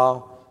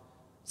sister-in-law,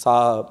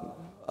 saw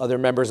other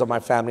members of my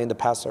family in the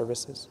past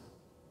services.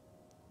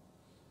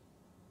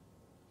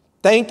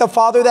 Thank the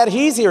Father that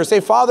He's here. Say,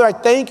 Father, I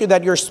thank you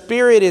that your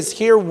Spirit is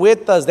here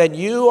with us, that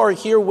you are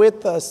here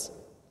with us.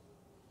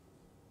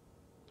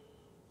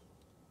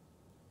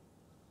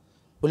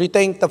 Will you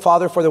thank the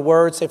Father for the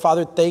word? Say,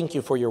 Father, thank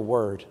you for your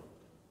word.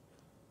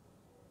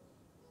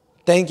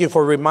 Thank you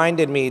for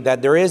reminding me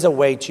that there is a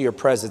way to your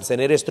presence, and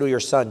it is through your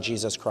Son,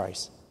 Jesus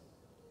Christ.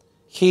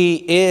 He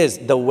is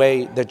the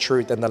way, the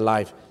truth, and the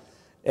life,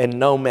 and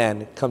no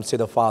man comes to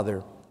the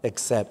Father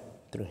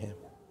except through him.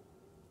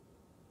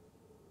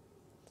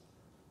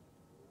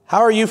 How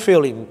are you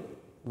feeling?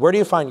 Where do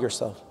you find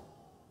yourself?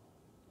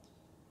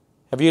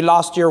 Have you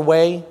lost your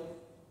way?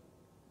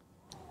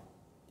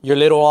 You're a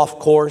little off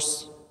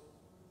course?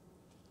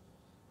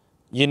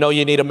 You know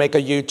you need to make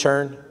a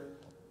U-turn.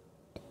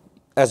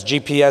 As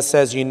GPS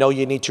says, you know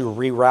you need to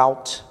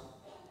reroute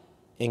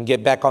and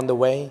get back on the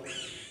way.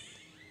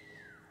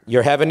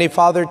 Your Heavenly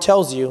Father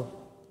tells you,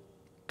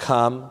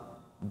 come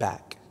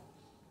back.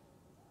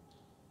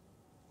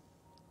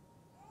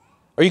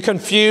 Are you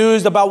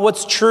confused about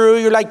what's true?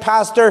 You're like,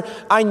 Pastor,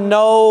 I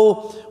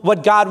know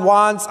what God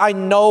wants. I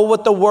know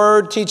what the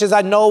Word teaches.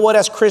 I know what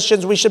as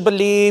Christians we should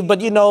believe.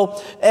 But you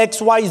know, X,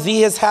 Y,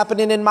 Z is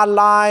happening in my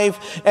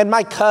life, and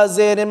my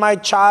cousin, and my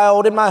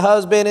child, and my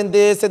husband, and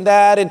this and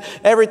that, and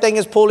everything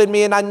is pulling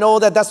me, and I know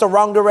that that's the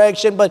wrong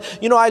direction. But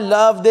you know, I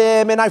love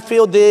them, and I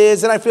feel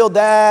this, and I feel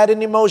that,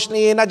 and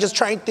emotionally, and I just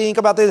try and think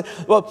about this.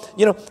 Well,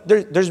 you know,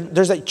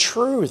 there's a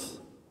truth.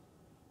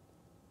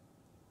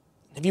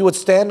 If you would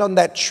stand on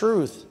that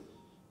truth,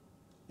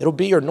 it'll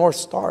be your North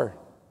Star.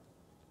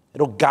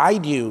 It'll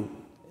guide you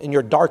in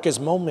your darkest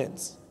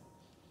moments.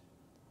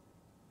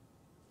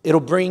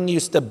 It'll bring you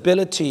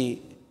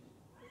stability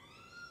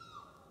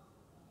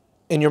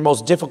in your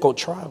most difficult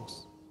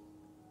trials.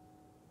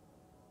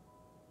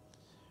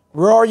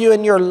 Where are you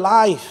in your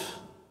life?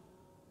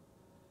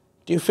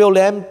 Do you feel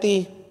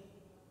empty?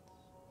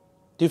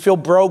 Do you feel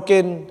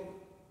broken? Do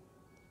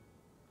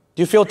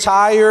you feel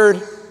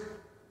tired?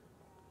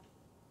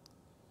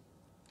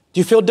 Do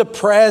you feel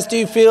depressed? Do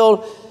you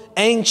feel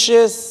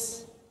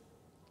anxious?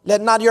 Let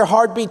not your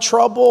heart be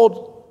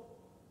troubled.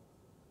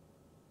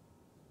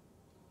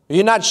 Are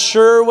you not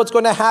sure what's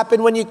going to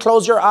happen when you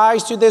close your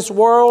eyes to this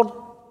world?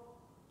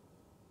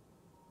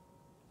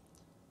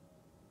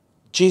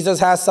 Jesus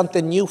has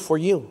something new for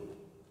you.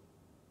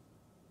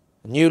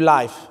 A new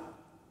life,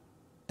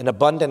 an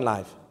abundant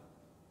life.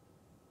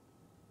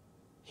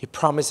 He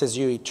promises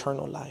you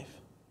eternal life.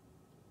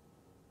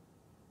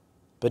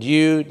 But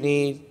you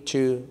need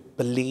to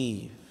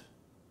believe.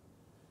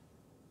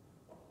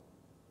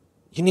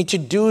 You need to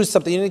do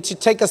something. You need to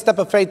take a step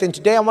of faith. And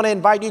today I want to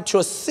invite you to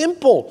a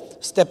simple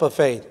step of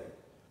faith.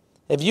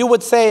 If you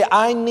would say,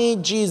 I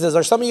need Jesus,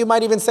 or some of you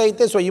might even say it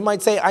this way. You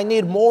might say, I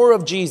need more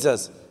of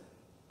Jesus.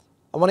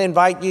 I want to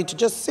invite you to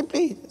just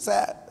simply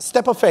say,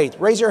 step of faith.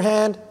 Raise your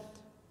hand,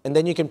 and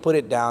then you can put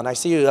it down. I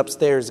see you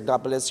upstairs.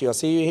 God bless you. I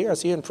see you here. I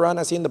see you in front.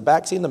 I see you in the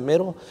back. I see you in the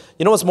middle.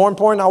 You know what's more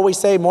important? I always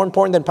say more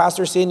important than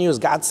pastor seeing you is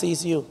God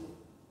sees you.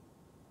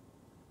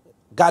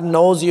 God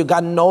knows you.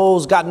 God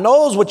knows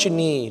what you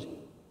need.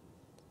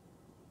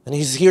 And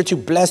He's here to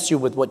bless you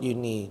with what you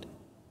need.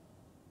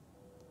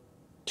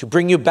 To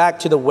bring you back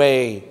to the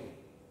way.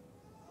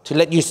 To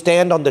let you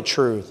stand on the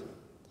truth.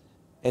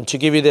 And to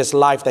give you this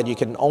life that you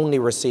can only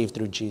receive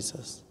through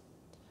Jesus.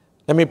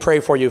 Let me pray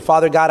for you.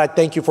 Father God, I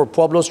thank you for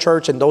Pueblo's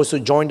church and those who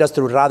joined us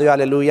through Radio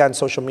Aleluya and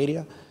social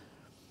media.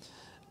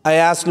 I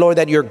ask, Lord,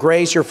 that your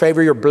grace, your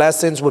favor, your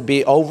blessings would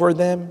be over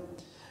them.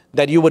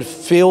 That you would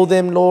fill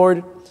them,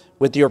 Lord,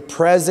 with your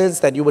presence.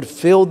 That you would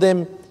fill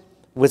them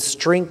with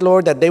strength,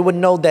 Lord. That they would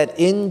know that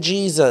in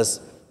Jesus,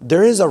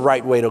 there is a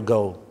right way to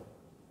go.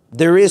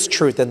 There is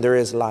truth and there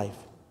is life.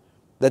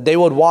 That they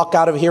would walk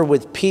out of here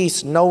with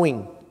peace,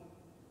 knowing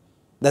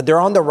that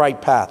they're on the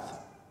right path,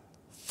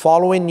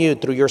 following you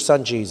through your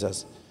Son,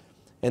 Jesus.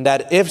 And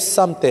that if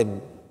something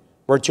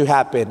were to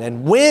happen,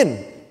 and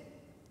when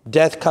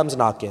death comes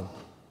knocking,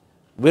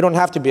 we don't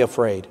have to be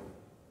afraid,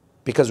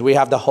 because we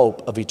have the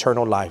hope of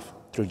eternal life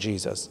through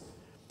Jesus.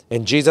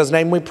 In Jesus'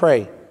 name we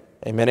pray.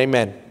 Amen,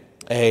 amen.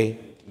 Amen.